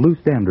 free of loose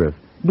dandruff,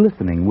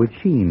 glistening with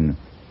sheen.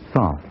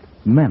 Soft,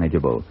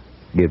 manageable.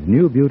 Gives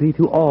new beauty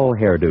to all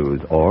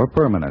hairdos or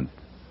permanents.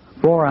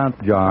 4-ounce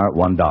jar,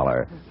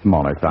 $1.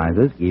 Smaller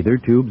sizes, either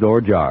tubes or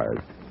jars.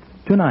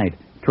 Tonight,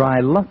 try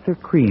Luster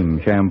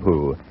Cream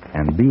shampoo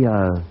and be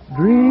a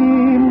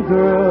dream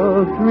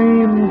girl,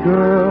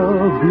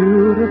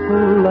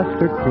 beautiful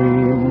Luster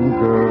Cream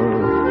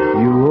girl.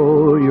 You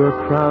owe your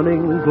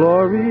crowning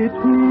glory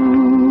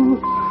to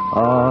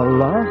a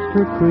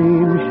Luster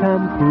Cream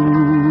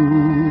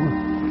shampoo.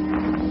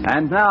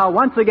 And now,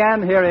 once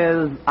again, here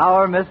is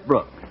our Miss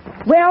Brooks.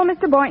 Well,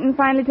 Mr. Boynton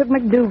finally took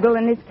McDougal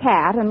and his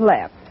cat and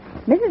left.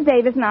 Mrs.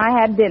 Davis and I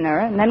had dinner,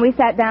 and then we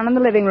sat down in the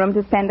living room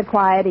to spend a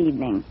quiet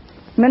evening.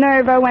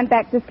 Minerva went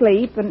back to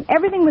sleep, and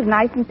everything was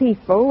nice and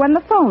peaceful when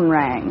the phone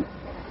rang.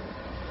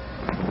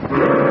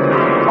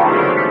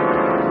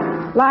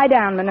 Lie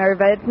down,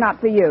 Minerva. It's not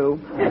for you.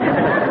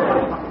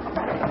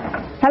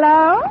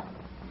 Hello?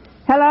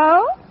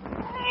 Hello?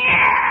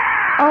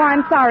 Oh,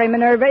 I'm sorry,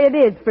 Minerva. It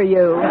is for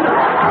you.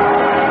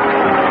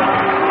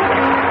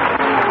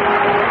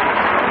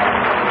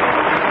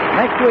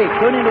 Next week,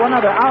 tune into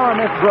another Our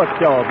Miss Brooks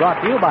show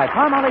brought to you by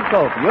Palmolive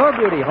Soap, Your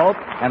Beauty Hope,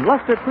 and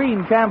Luster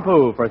Cream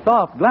Shampoo for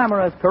soft,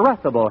 glamorous,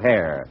 caressable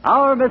hair.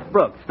 Our Miss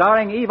Brooks,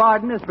 starring Eve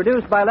Arden, is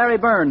produced by Larry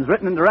Burns,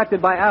 written and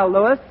directed by Al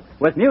Lewis,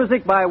 with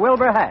music by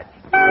Wilbur Hatch.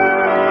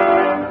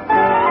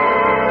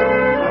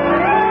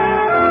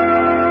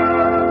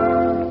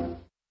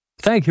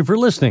 Thank you for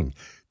listening.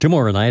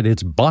 Tomorrow night,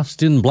 it's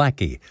Boston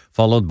Blackie,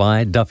 followed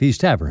by Duffy's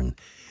Tavern.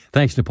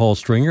 Thanks to Paul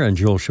Stringer and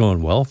Joel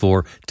Schoenwell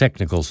for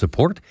technical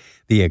support.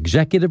 The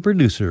executive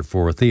producer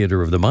for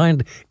Theater of the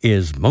Mind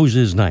is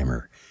Moses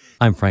Neimer.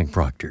 I'm Frank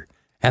Proctor.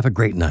 Have a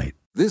great night.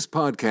 This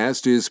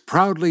podcast is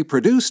proudly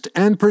produced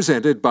and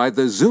presented by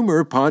the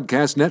Zoomer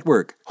Podcast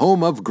Network,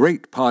 home of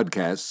great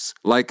podcasts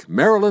like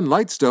Marilyn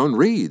Lightstone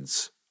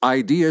Reads,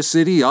 Idea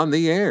City on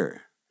the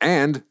Air,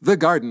 and The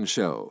Garden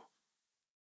Show.